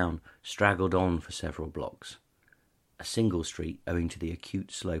little town straggled on for several blocks, a single street owing to the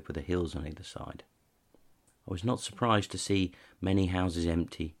acute slope of the hills on either side. I was not surprised to see many houses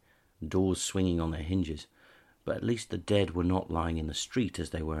empty, doors swinging on their hinges, but at least the dead were not lying in the street as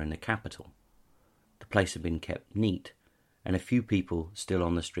they were in the capital. The place had been kept neat, and a few people still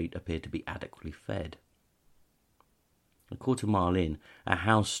on the street appeared to be adequately fed. A quarter-mile in, a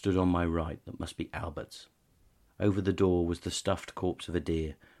house stood on my right that must be Albert's. Over the door was the stuffed corpse of a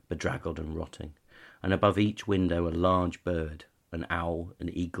deer, bedraggled and rotting, and above each window a large bird, an owl, an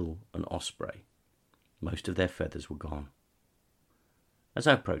eagle, an osprey. Most of their feathers were gone. As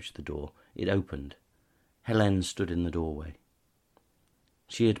I approached the door, it opened. Helene stood in the doorway.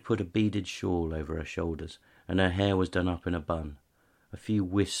 She had put a beaded shawl over her shoulders, and her hair was done up in a bun, a few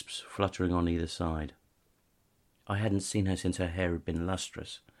wisps fluttering on either side. I hadn't seen her since her hair had been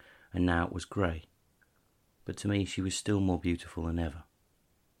lustrous, and now it was grey. But to me she was still more beautiful than ever.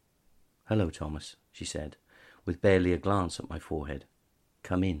 "Hello, Thomas," she said. with barely a glance at my forehead.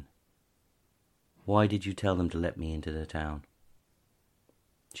 "Come in. Why did you tell them to let me into the town?"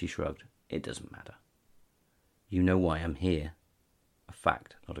 She shrugged. "It doesn't matter." "You know why I'm here?" A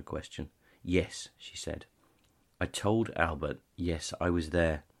fact, not a question. "Yes," she said. "I told Albert, yes, I was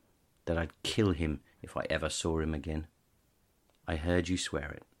there, that I'd kill him if I ever saw him again. I heard you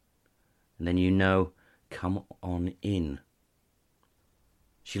swear it. And then come on in."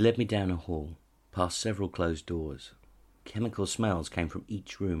 She led me down a hall, past several closed doors. Chemical smells came from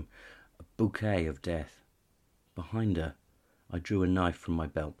each room, a bouquet of death. Behind her, I drew a knife from my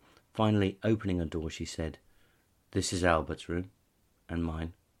belt. Finally, opening a door, she said, "This is Albert's room, and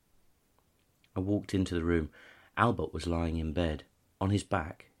mine." I walked into the room. Albert was lying in bed, on his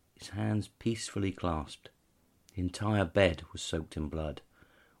back, his hands peacefully clasped. The entire bed was soaked in blood,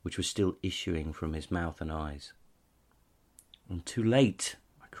 which was still issuing from his mouth and eyes. "I'm too late,"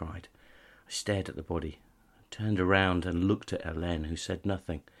 I cried. I stared at the body, turned around and looked at Hélène, who said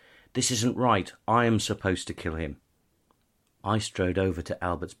nothing. "This isn't right. I am supposed to kill him." I strode over to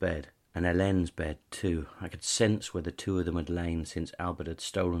Albert's bed, and Hélène's bed too. I could sense where the two of them had lain since Albert had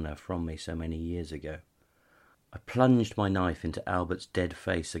stolen her from me so many years ago. I plunged my knife into Albert's dead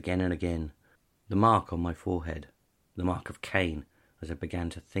face again and again. The mark on my forehead, the mark of Cain, as I began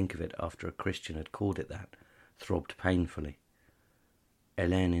to think of it after a Christian had called it that, throbbed painfully.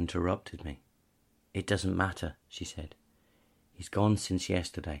 Hélène interrupted me. "It doesn't matter," she said. "He's gone since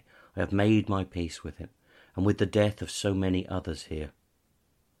yesterday. I have made my peace with him, and with the death of so many others here.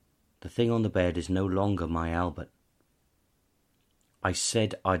 The thing on the bed is no longer my Albert." "I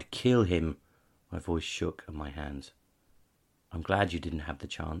said I'd kill him." My voice shook and my hands. "I'm glad you didn't have the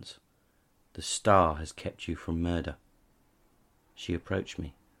chance. The star has kept you from murder." She approached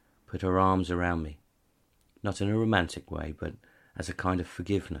me, put her arms around me, not in a romantic way, but as a kind of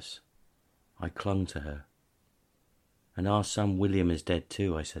forgiveness. I clung to her. "And our son William is dead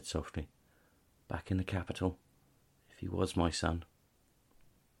too," I said softly. "Back in the capital, if he was my son."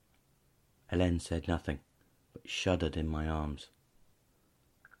 Hélène said nothing, but shuddered in my arms.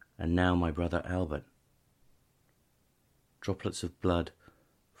 And now my brother Albert. Droplets of blood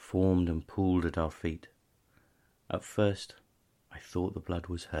formed and pooled at our feet. At first, I thought the blood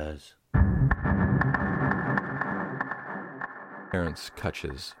was hers. Terence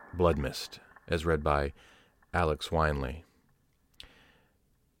Kuch's Blood Mist, as read by Alex Winley.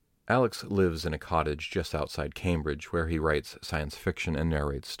 Alex lives in a cottage just outside Cambridge where he writes science fiction and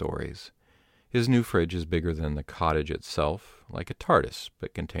narrates stories. His new fridge is bigger than the cottage itself, like a TARDIS,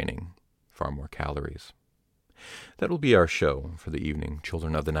 but containing far more calories. That will be our show for the evening,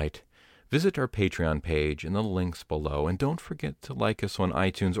 Children of the Night. Visit our Patreon page in the links below, and don't forget to like us on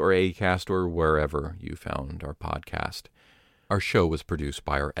iTunes or Acast or wherever you found our podcast. Our show was produced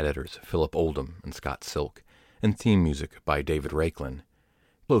by our editors, Philip Oldham and Scott Silk, and theme music by David Rakelin.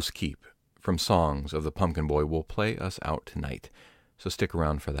 Close Keep from Songs of the Pumpkin Boy will play us out tonight, so stick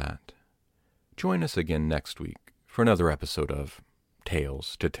around for that. Join us again next week for another episode of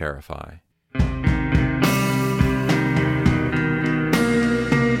Tales to Terrify.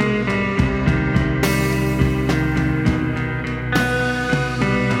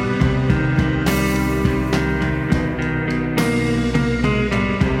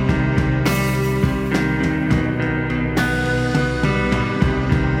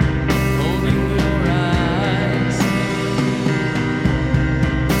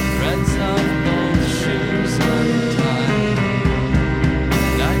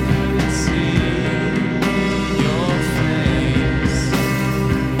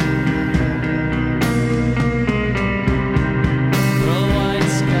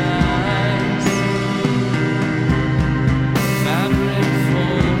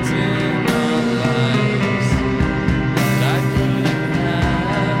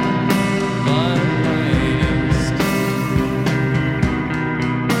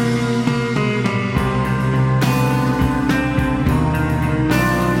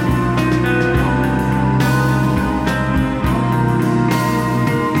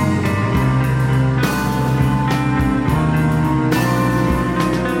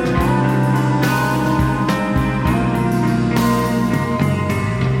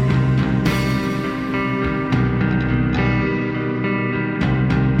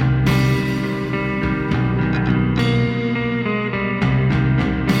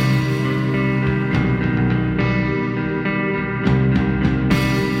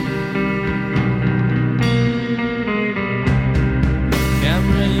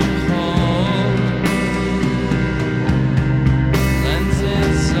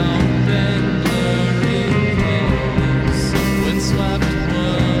 Swept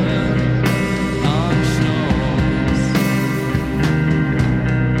wood on snow.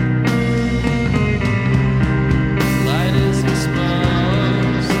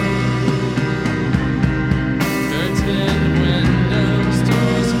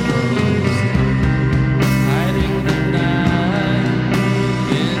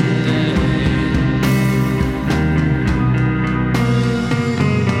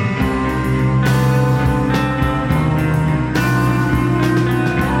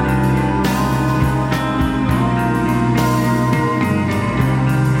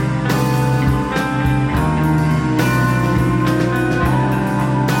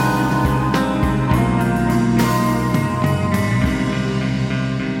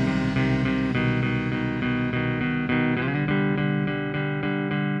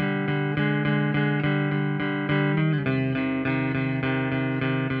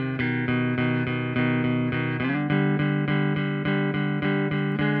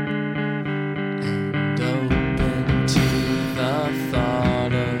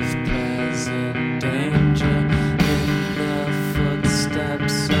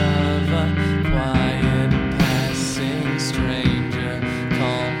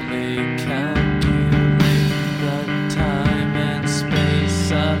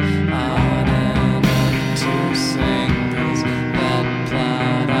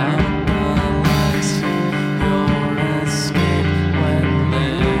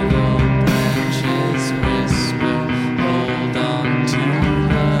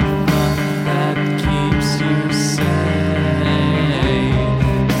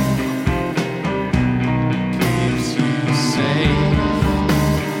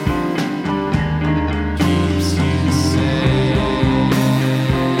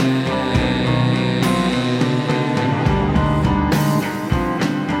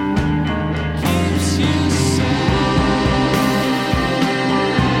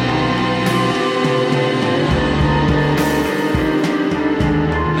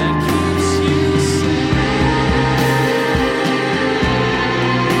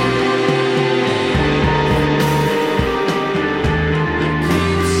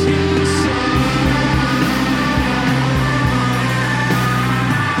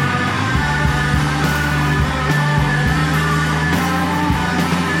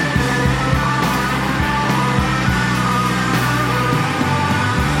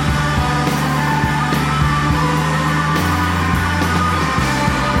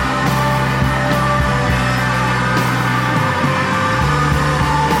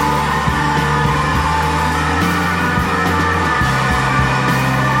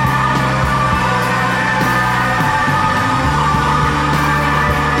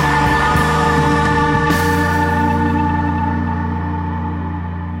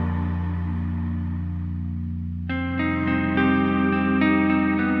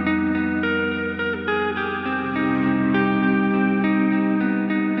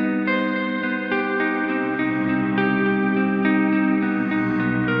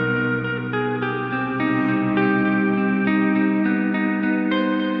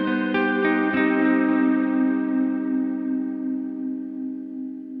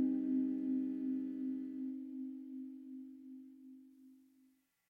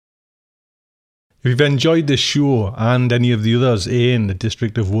 If you've enjoyed this show and any of the others in the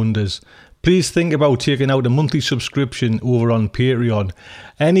District of Wonders, please think about taking out a monthly subscription over on Patreon.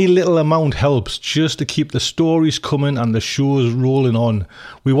 Any little amount helps just to keep the stories coming and the shows rolling on.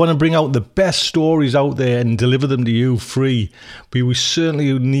 We want to bring out the best stories out there and deliver them to you free, but we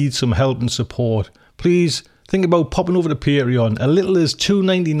certainly need some help and support. Please think about popping over to Patreon. A little as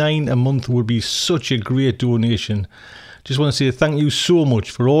 $2.99 a month would be such a great donation. Just want to say thank you so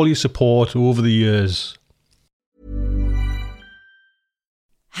much for all your support over the years.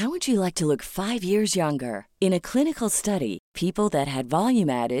 How would you like to look 5 years younger? In a clinical study, people that had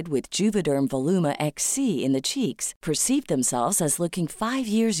volume added with Juvederm Voluma XC in the cheeks perceived themselves as looking 5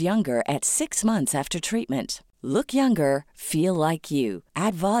 years younger at 6 months after treatment. Look younger, feel like you.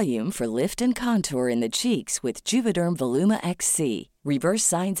 Add volume for lift and contour in the cheeks with Juvederm Voluma XC. Reverse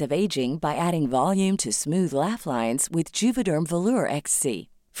signs of aging by adding volume to smooth laugh lines with Juvederm Volure XC.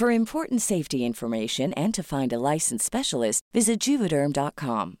 For important safety information and to find a licensed specialist, visit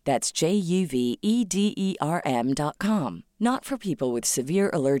Juvederm.com. That's JUVEDERM.com. Not for people with severe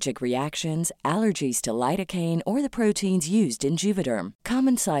allergic reactions, allergies to lidocaine, or the proteins used in Juvederm.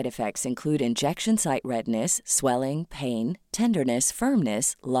 Common side effects include injection site redness, swelling, pain, tenderness,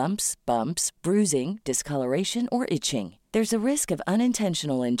 firmness, lumps, bumps, bruising, discoloration, or itching. There's a risk of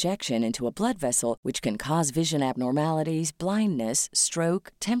unintentional injection into a blood vessel, which can cause vision abnormalities, blindness,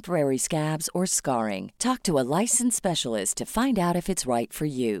 stroke, temporary scabs, or scarring. Talk to a licensed specialist to find out if it's right for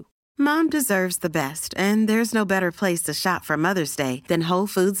you. Mom deserves the best, and there's no better place to shop for Mother's Day than Whole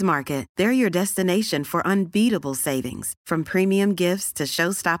Foods Market. They're your destination for unbeatable savings, from premium gifts to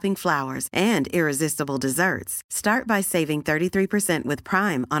show-stopping flowers and irresistible desserts. Start by saving 33% with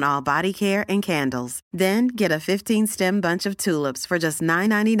Prime on all body care and candles. Then get a 15-stem bunch of tulips for just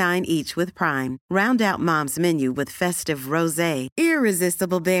 $9.99 each with Prime. Round out Mom's menu with festive rosé,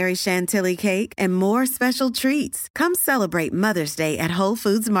 irresistible berry chantilly cake, and more special treats. Come celebrate Mother's Day at Whole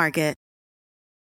Foods Market.